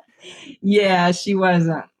 Yeah, she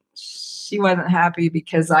wasn't happy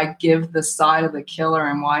because I give the side of the killer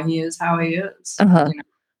and why he is how he is.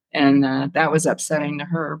 And that was upsetting to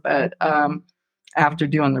her. But after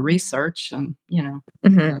doing the research, and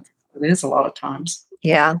it is a lot of times.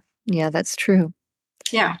 Yeah, that's true.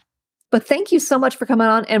 Yeah. But thank you so much for coming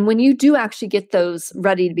on. And when you do actually get those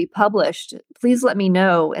ready to be published, please let me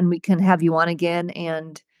know and we can have you on again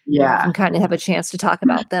and can kind of have a chance to talk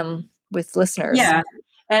about them with listeners. Yeah.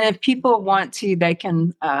 And if people want to, they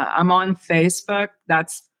can, I'm on Facebook.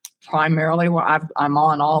 That's primarily where I'm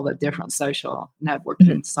on all the different social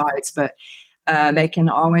networking sites, but they can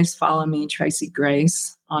always follow me, Tracey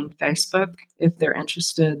Grace, on Facebook if they're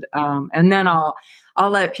interested. And then I'll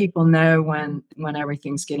let people know when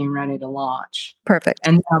everything's getting ready to launch. Perfect.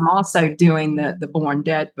 And I'm also doing the Born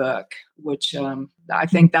Dead book, which I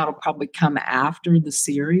think that'll probably come after the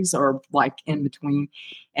series or like in between.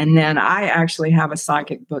 And then I actually have a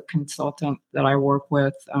psychic book consultant that I work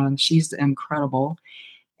with. She's incredible.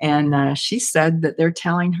 And she said that they're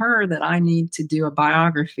telling her that I need to do a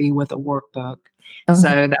biography with a workbook.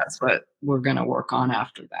 So that's what we're going to work on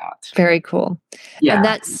after that. Very cool. Yeah. And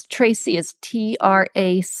that's Tracey is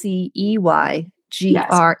TRACEY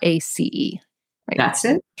GRACE. Right? That's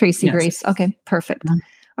it. Tracey Grace. Okay, perfect. All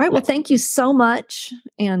right. Well, thank you so much.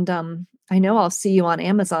 And I know I'll see you on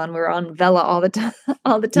Amazon. We're on Vella all the time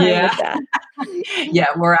with that. Yeah,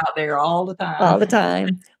 we're out there all the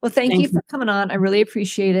time. Well, thank you for coming on. I really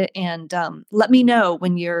appreciate it. And let me know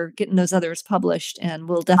when you're getting those others published, and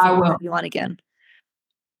we'll definitely have you on again.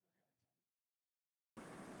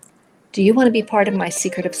 Do you want to be part of my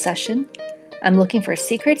secret obsession? I'm looking for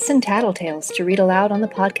secrets and tattletales to read aloud on the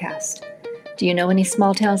podcast. Do you know any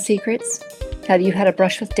small town secrets? Have you had a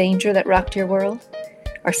brush with danger that rocked your world?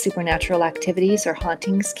 Are supernatural activities or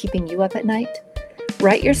hauntings keeping you up at night?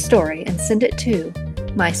 Write your story and send it to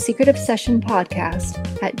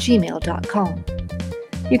mysecretobsessionpodcast@gmail.com.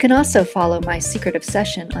 You can also follow My Secret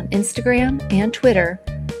Obsession on Instagram and Twitter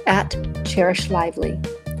 @Cherish Lively.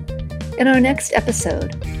 In our next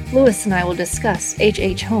episode, Lewis and I will discuss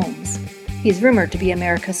H.H. Holmes. He's rumored to be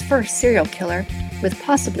America's first serial killer, with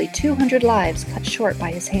possibly 200 lives cut short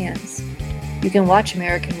by his hands. You can watch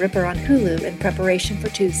American Ripper on Hulu in preparation for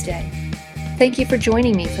Tuesday. Thank you for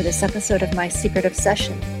joining me for this episode of My Secret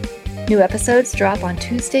Obsession. New episodes drop on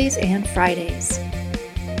Tuesdays and Fridays.